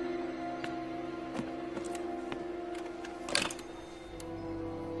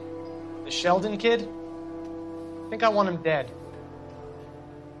 The Sheldon kid? I think I want him dead.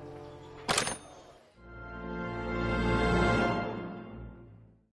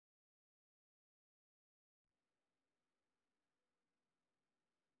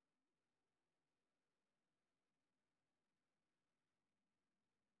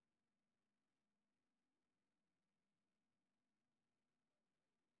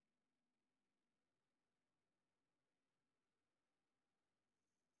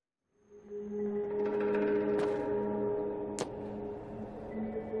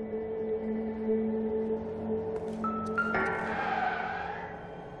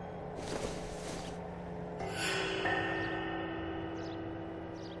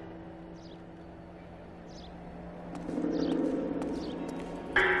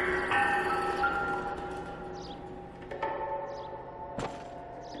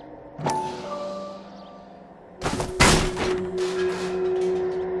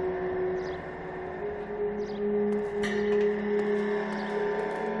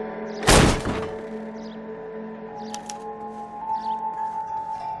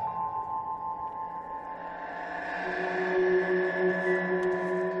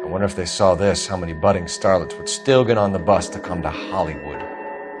 I wonder if they saw this, how many budding starlets would still get on the bus to come to Hollywood.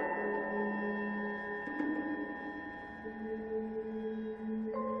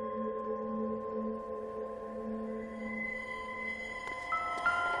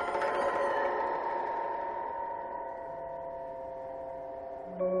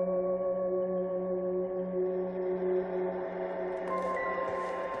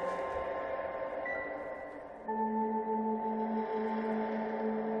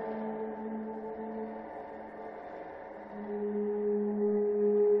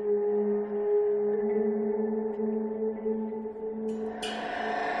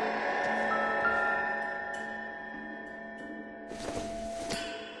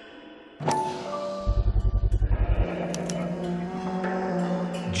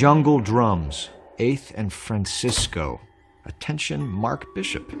 Jungle Drums, 8th and Francisco. Attention, Mark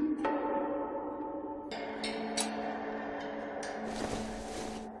Bishop.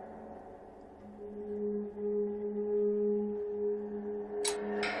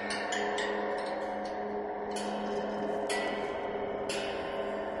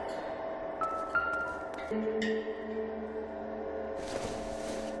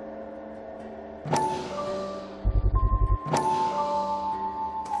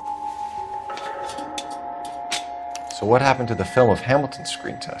 So what happened to the film of Hamilton's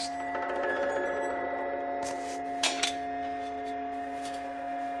screen test?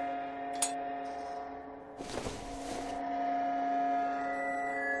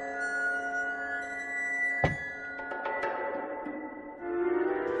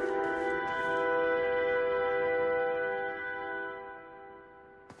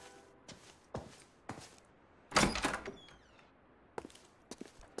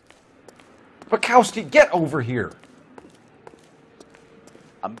 Bukowski, get over here!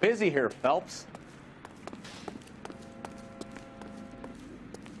 I'm busy here, Phelps.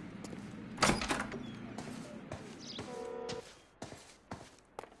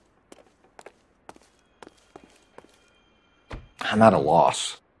 I'm at a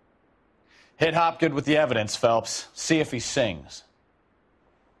loss. Hit Hopgood with the evidence, Phelps. See if he sings.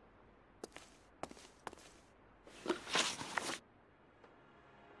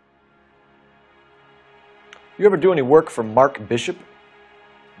 You ever do any work for Mark Bishop?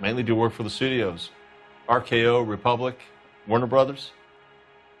 Mainly do work for the studios. RKO, Republic, Warner Brothers.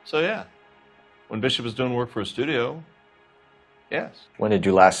 So yeah, when Bishop is doing work for a studio, yes. When did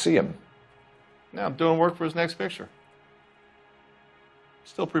you last see him? Now I'm doing work for his next picture.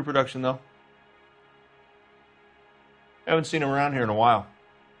 Still pre-production though. Haven't seen him around here in a while.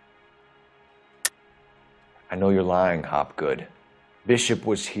 I know you're lying, Hopgood. Bishop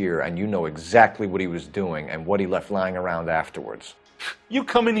was here, and you know exactly what he was doing and what he left lying around afterwards. You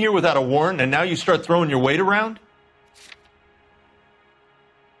come in here without a warrant, and now you start throwing your weight around?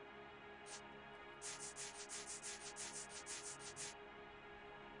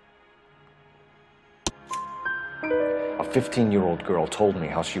 A 15-year-old girl told me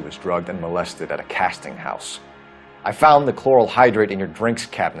how she was drugged and molested at a casting house. I found the chloral hydrate in your drinks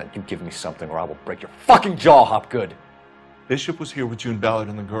cabinet. You give me something or I will break your fucking jaw, Hopgood. Bishop was here with June Ballard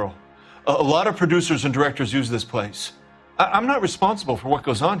and the girl. A lot of producers and directors use this place. I'm not responsible for what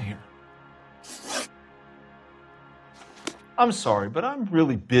goes on here. I'm sorry, but I'm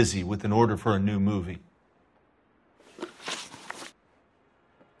really busy with an order for a new movie.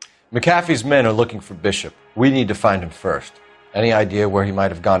 McAfee's men are looking for Bishop. We need to find him first. Any idea where he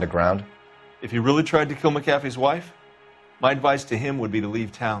might have gone to ground? If he really tried to kill McAfee's wife, my advice to him would be to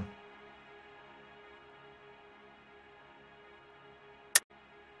leave town.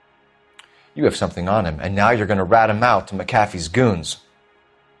 You have something on him, and now you're going to rat him out to McAfee's goons.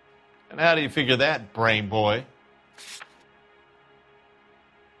 And how do you figure that, brain boy?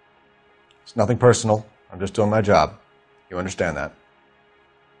 It's nothing personal. I'm just doing my job. You understand that?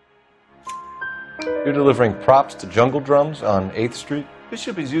 You're delivering props to Jungle Drums on 8th Street?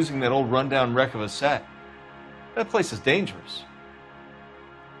 Bishop is using that old rundown wreck of a set. That place is dangerous.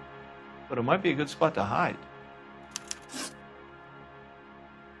 But it might be a good spot to hide.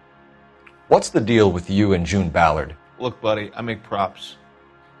 What's the deal with you and June Ballard? Look, buddy, I make props.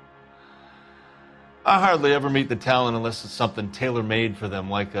 I hardly ever meet the talent unless it's something tailor-made for them,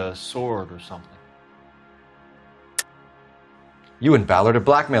 like a sword or something. You and Ballard are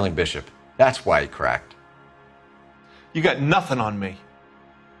blackmailing Bishop. That's why he cracked. You got nothing on me.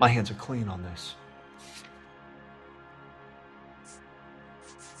 My hands are clean on this.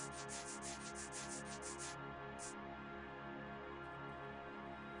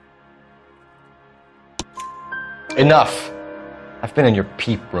 Enough! I've been in your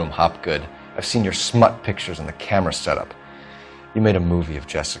peep room, Hopgood. I've seen your smut pictures and the camera setup. You made a movie of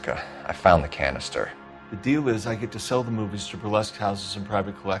Jessica. I found the canister. The deal is I get to sell the movies to burlesque houses and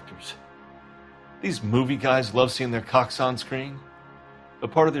private collectors. These movie guys love seeing their cocks on screen.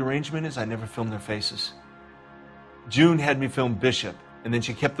 But part of the arrangement is I never film their faces. June had me film Bishop, and then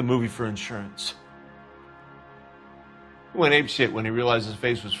she kept the movie for insurance. He went apeshit when he realized his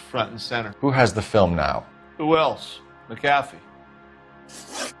face was front and center. Who has the film now? Who else? McAfee.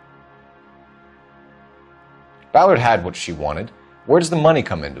 Ballard had what she wanted. Where does the money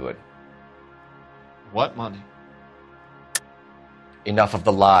come into it? What money? Enough of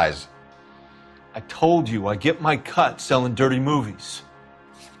the lies. I told you I get my cut selling dirty movies.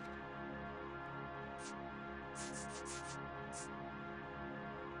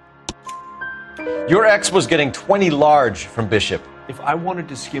 Your ex was getting 20 large from Bishop. If I wanted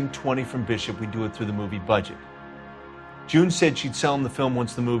to skim 20 from Bishop, we'd do it through the movie budget. June said she'd sell him the film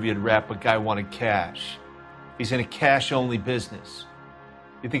once the movie had wrapped, but Guy wanted cash. He's in a cash-only business.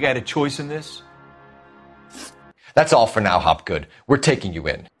 You think I had a choice in this? That's all for now, Hopgood. We're taking you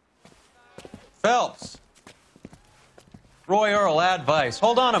in. Phelps! Roy Earl, ad vice.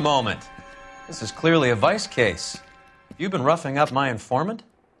 Hold on a moment. This is clearly a vice case. You've been roughing up my informant?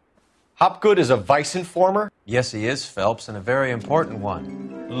 Hopgood is a vice informer? Yes, he is, Phelps, and a very important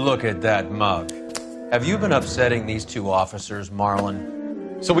one. Look at that mug. Have you been upsetting these two officers,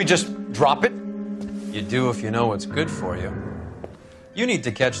 Marlon? So we just drop it? You do if you know what's good for you. You need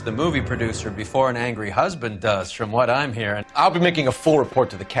to catch the movie producer before an angry husband does, from what I'm hearing. I'll be making a full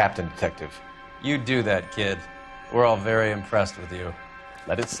report to the captain, Detective. You do that, kid. We're all very impressed with you.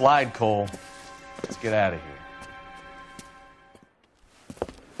 Let it slide, Cole. Let's get out of here.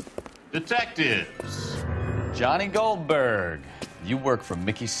 Detectives. Johnny Goldberg. You work for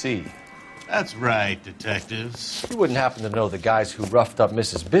Mickey C. That's right, detectives. You wouldn't happen to know the guys who roughed up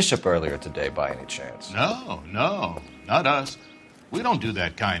Mrs. Bishop earlier today by any chance? No, not us. We don't do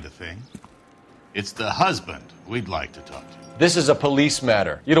that kind of thing. It's the husband we'd like to talk to. This is a police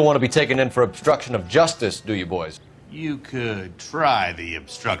matter. You don't want to be taken in for obstruction of justice, do you, boys? You could try the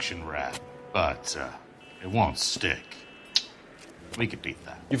obstruction rap, but it won't stick. We could beat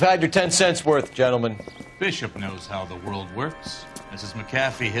that. You've had your 10 cents worth, gentlemen. Bishop knows how the world works. Mrs.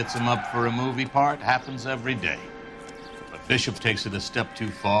 McAfee hits him up for a movie part. Happens every day. But Bishop takes it a step too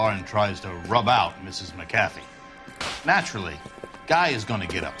far and tries to rub out Mrs. McAfee. Naturally, Guy is going to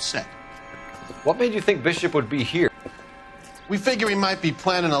get upset. What made you think Bishop would be here? We figure he might be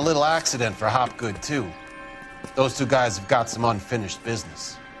planning a little accident for Hopgood, too. Those two guys have got some unfinished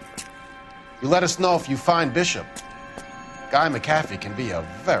business. You let us know if you find Bishop. Guy McAfee can be a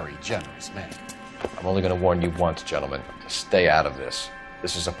very generous man. I'm only going to warn you once, gentlemen, to stay out of this.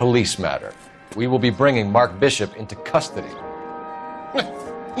 This is a police matter. We will be bringing Mark Bishop into custody.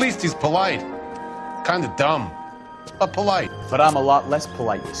 At least he's polite. Kind of dumb, but polite. But I'm a lot less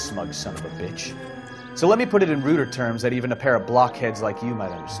polite, you smug son of a bitch. So let me put it in ruder terms that even a pair of blockheads like you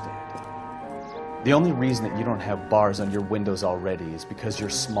might understand. The only reason that you don't have bars on your windows already is because you're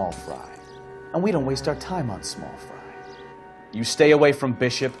small fry. And we don't waste our time on small fry. You stay away from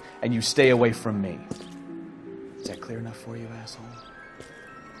Bishop, and you stay away from me. Is that clear enough for you, asshole?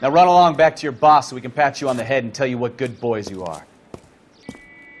 Now run along back to your boss so we can pat you on the head and tell you what good boys you are.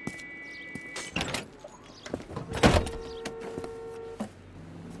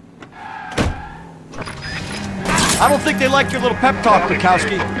 I don't think they like your little pep talk,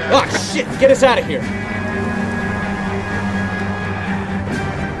 Bukowski. Oh, shit! Get us out of here!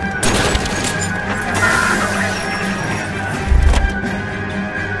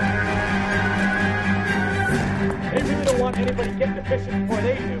 They really don't want anybody getting to Bishop before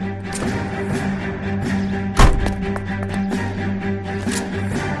they do.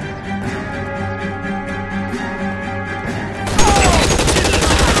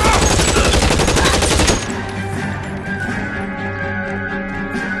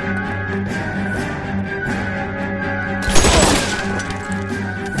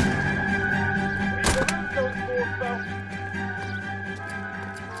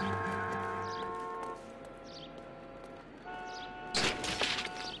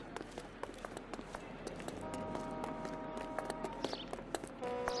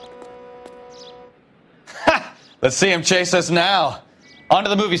 Let's see him chase us now. On to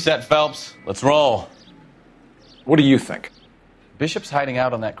the movie set, Phelps. Let's roll. What do you think? Bishop's hiding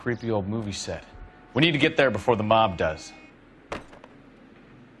out on that creepy old movie set. We need to get there before the mob does.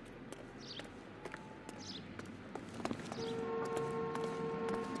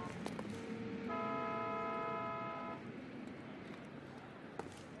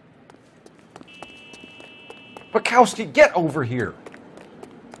 Bukowski, get over here.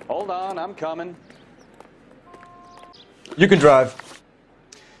 Hold on, I'm coming. You can drive.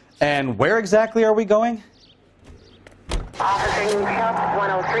 And where exactly are we going? Officer Shop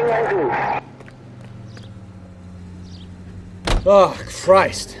 103 and Oh,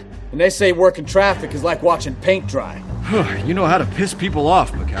 Christ. And they say working traffic is like watching paint dry. You know how to piss people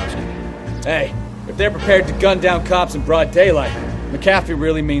off, Bukowski. Hey, if they're prepared to gun down cops in broad daylight, McAfee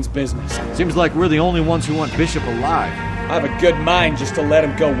really means business. Seems like we're the only ones who want Bishop alive. I have a good mind just to let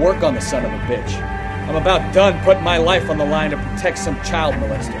him go work on the son of a bitch. I'm about done putting my life on the line to protect some child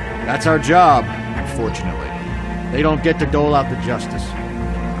molester. That's our job, unfortunately. They don't get to dole out the justice.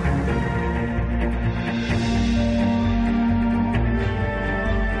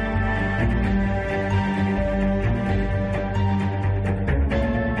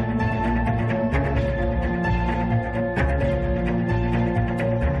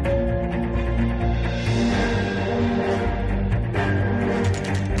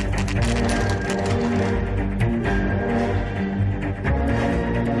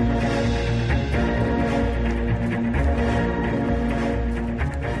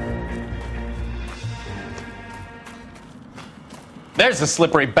 There's the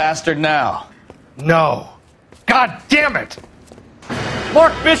slippery bastard now. No. God damn it!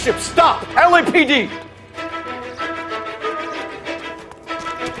 Mark Bishop, stop! LAPD!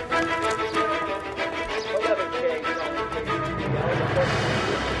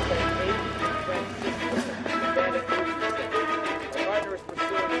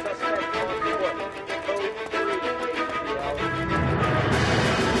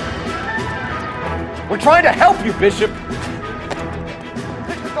 We're trying to help you, Bishop!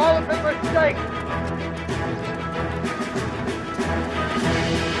 This is all a big mistake!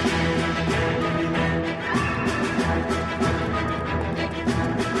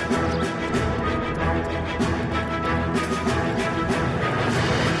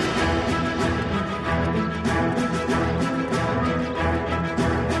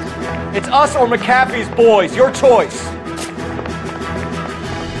 It's us or McAfee's boys. Your choice.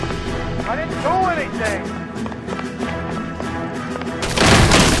 I didn't do anything.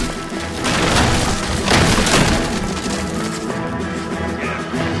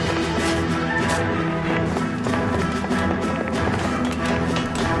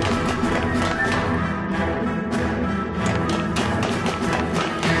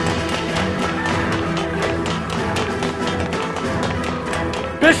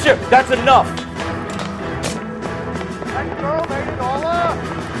 Bishop, that's enough. That girl made it all up.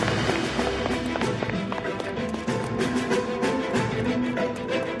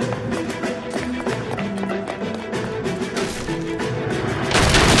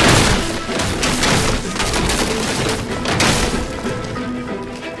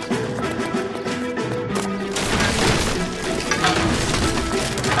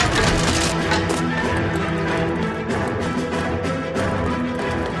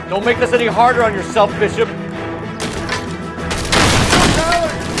 Don't make this any harder on yourself, Bishop.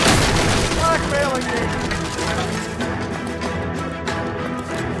 Blackmailing me.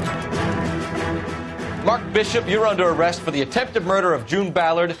 Mark Bishop, you're under arrest for the attempted murder of June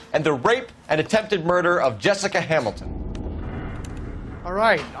Ballard and the rape and attempted murder of Jessica Hamilton. All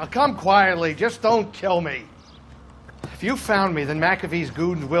right, I'll come quietly. Just don't kill me. If you found me, then McAfee's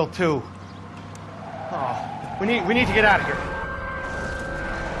goons will too. Oh, we need to get out of here.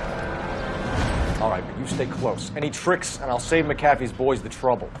 All right, but you stay close. Any tricks, and I'll save McAfee's boys the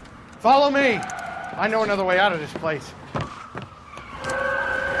trouble. Follow me. I know another way out of this place.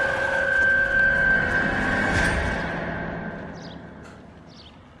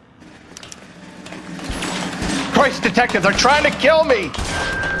 Christ, detective, they're trying to kill me.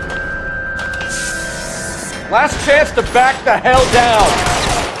 Last chance to back the hell down.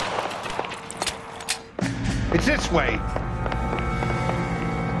 It's this way.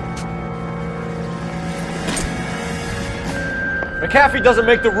 McAfee doesn't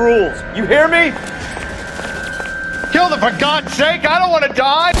make the rules. You hear me? Kill them, for God's sake! I don't want to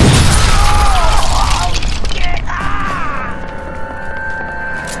die!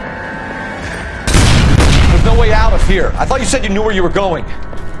 There's no way out of here. I thought you said you knew where you were going.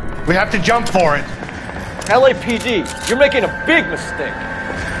 We have to jump for it. LAPD, you're making a big mistake.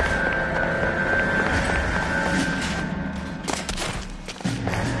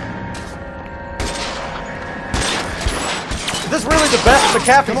 Is this really the best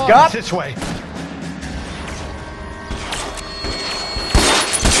McAfee's got? This way.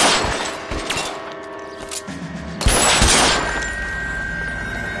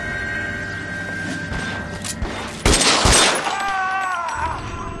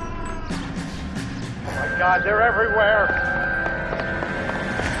 Oh my God, they're everywhere.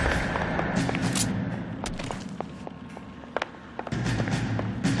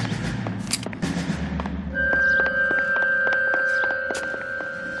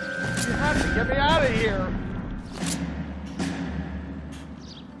 Get me out of here!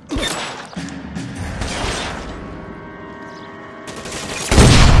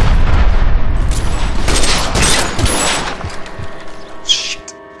 Shit,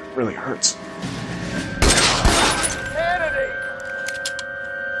 it really hurts. Kennedy!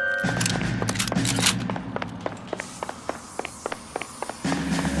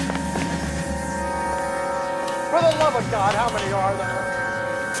 For the love of God, how many are there?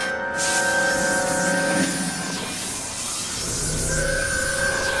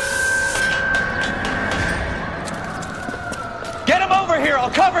 Get him over here! I'll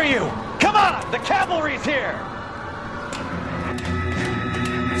cover you! Come on! The cavalry's here!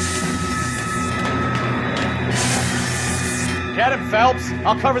 Get him, Phelps.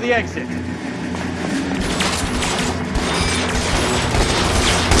 I'll cover the exit.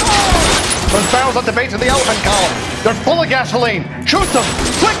 Those barrels at the base of the elephant column. They're full of gasoline. Shoot them!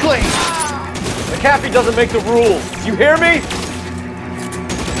 Quickly! McAfee doesn't make the rules. You hear me?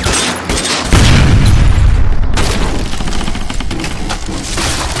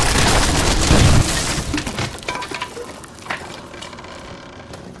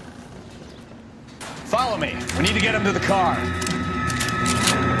 Follow me. We need to get him to the car.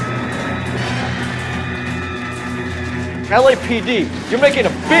 LAPD, you're making a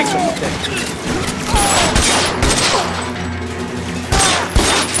big mistake.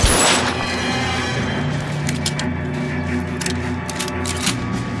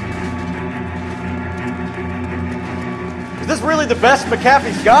 Is this really the best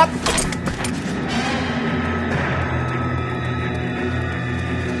McAfee's got?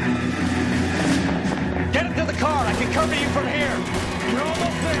 Get him to the car. I can cover you from here. You're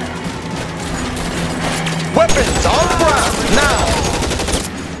almost there. Weapons on the ground, now!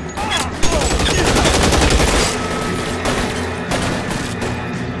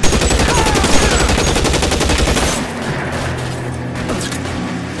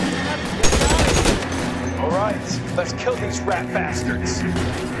 Let's kill these rat bastards.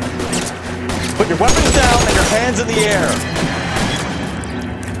 Put your weapons down and your hands in the air.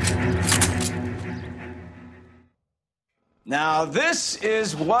 Now, this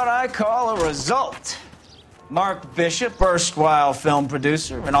is what I call a result. Mark Bishop, erstwhile film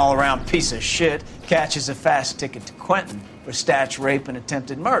producer and all-around piece of shit, catches a fast ticket to Quentin for statch rape and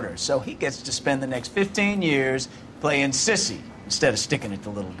attempted murder. So he gets to spend the next 15 years playing sissy instead of sticking it to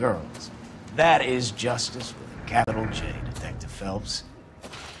little girls. That is justice with a capital J, Detective Phelps.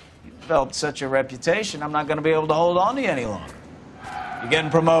 You've developed such a reputation, I'm not going to be able to hold on to you any longer. You're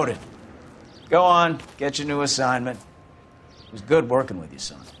getting promoted. Go on, get your new assignment. It was good working with you,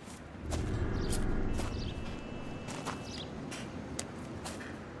 son.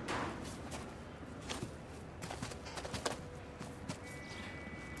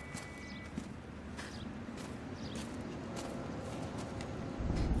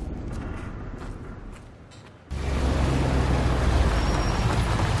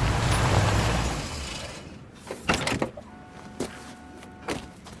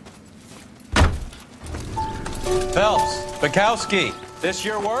 Phelps, Bukowski, this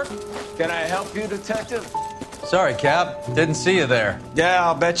your work? Can I help you, Detective? Sorry, Cap. Didn't see you there. Yeah,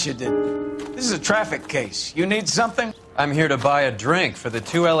 I'll bet you didn't. This is a traffic case. You need something? I'm here to buy a drink for the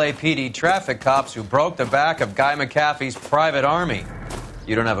 2 LAPD traffic cops who broke the back of Guy McAfee's private army.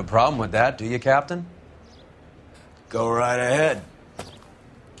 You don't have a problem with that, do you, Captain? Go right ahead.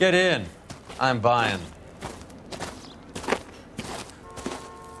 Get in. I'm buying.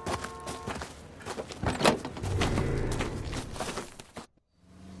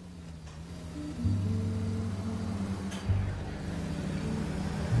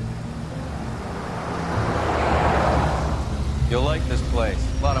 You'll like this place.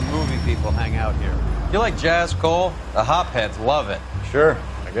 A lot of movie people hang out here. You like jazz, Cole? The hopheads love it. Sure,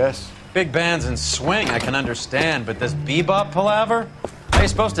 I guess. Big bands and swing I can understand, but this bebop palaver? How are you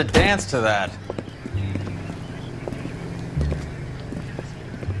supposed to dance to that?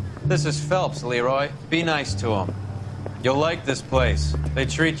 This is Phelps, Leroy. Be nice to him. You'll like this place. They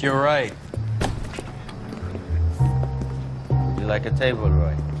treat you right. Would you like a table,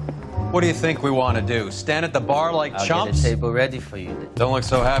 Roy? What do you think we want to do? Stand at the bar like I'll chumps? get a table ready for you. Don't look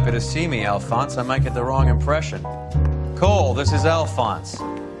so happy to see me, Alphonse. I might get the wrong impression. Cole, this is Alphonse.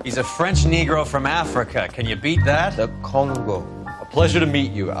 He's a French Negro from Africa. Can you beat that? The Congo. A pleasure to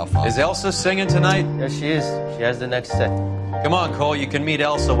meet you, Alphonse. Is Elsa singing tonight? Yes, she is. She has the next set. Come on, Cole. You can meet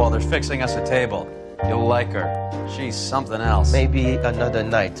Elsa while they're fixing us a table. You'll like her. She's something else. Maybe another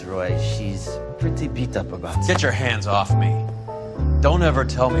night, Roy. She's pretty beat up about it. Get your hands off me. Don't ever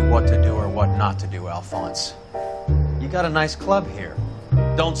tell me what to do or what not to do, Alphonse. You got a nice club here.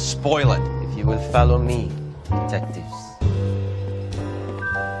 Don't spoil it. If you will follow me, detectives.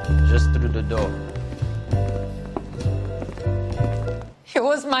 Just through the door. He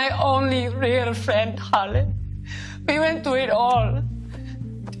was my only real friend, Harlan. We went through it all.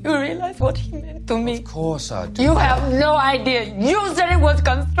 Do you realize what he meant to me? Of course I do. You have no idea. You said it was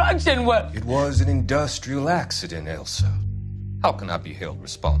construction work. It was an industrial accident, Elsa. How can I be held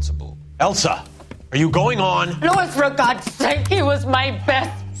responsible? Elsa, are you going on? Louis, for God's sake, he was my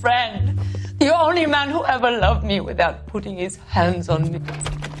best friend. The only man who ever loved me without putting his hands on me.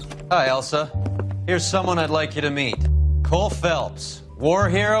 Hi, Elsa. Here's someone I'd like you to meet. Cole Phelps, war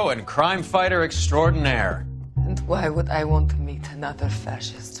hero and crime fighter extraordinaire. And why would I want to meet another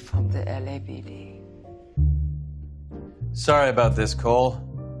fascist from the LAPD? Sorry about this, Cole.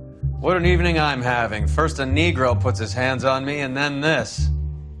 What an evening I'm having. First a Negro puts his hands on me, and then this.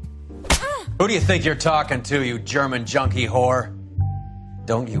 Who do you think you're talking to, you German junkie whore?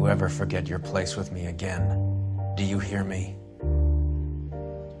 Don't you ever forget your place with me again. Do you hear me?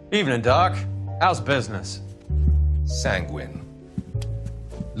 Evening, Doc. How's business? Sanguine.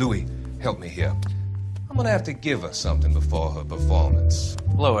 Louis, help me here. I'm gonna have to give her something before her performance.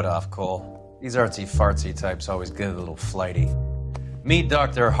 Blow it off, Cole. These artsy-fartsy types always get a little flighty. Meet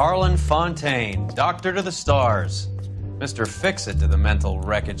Dr. Harlan Fontaine, doctor to the stars. Mr. Fix-It to the mental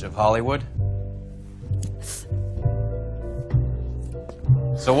wreckage of Hollywood.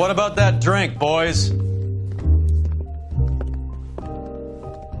 So what about that drink, boys?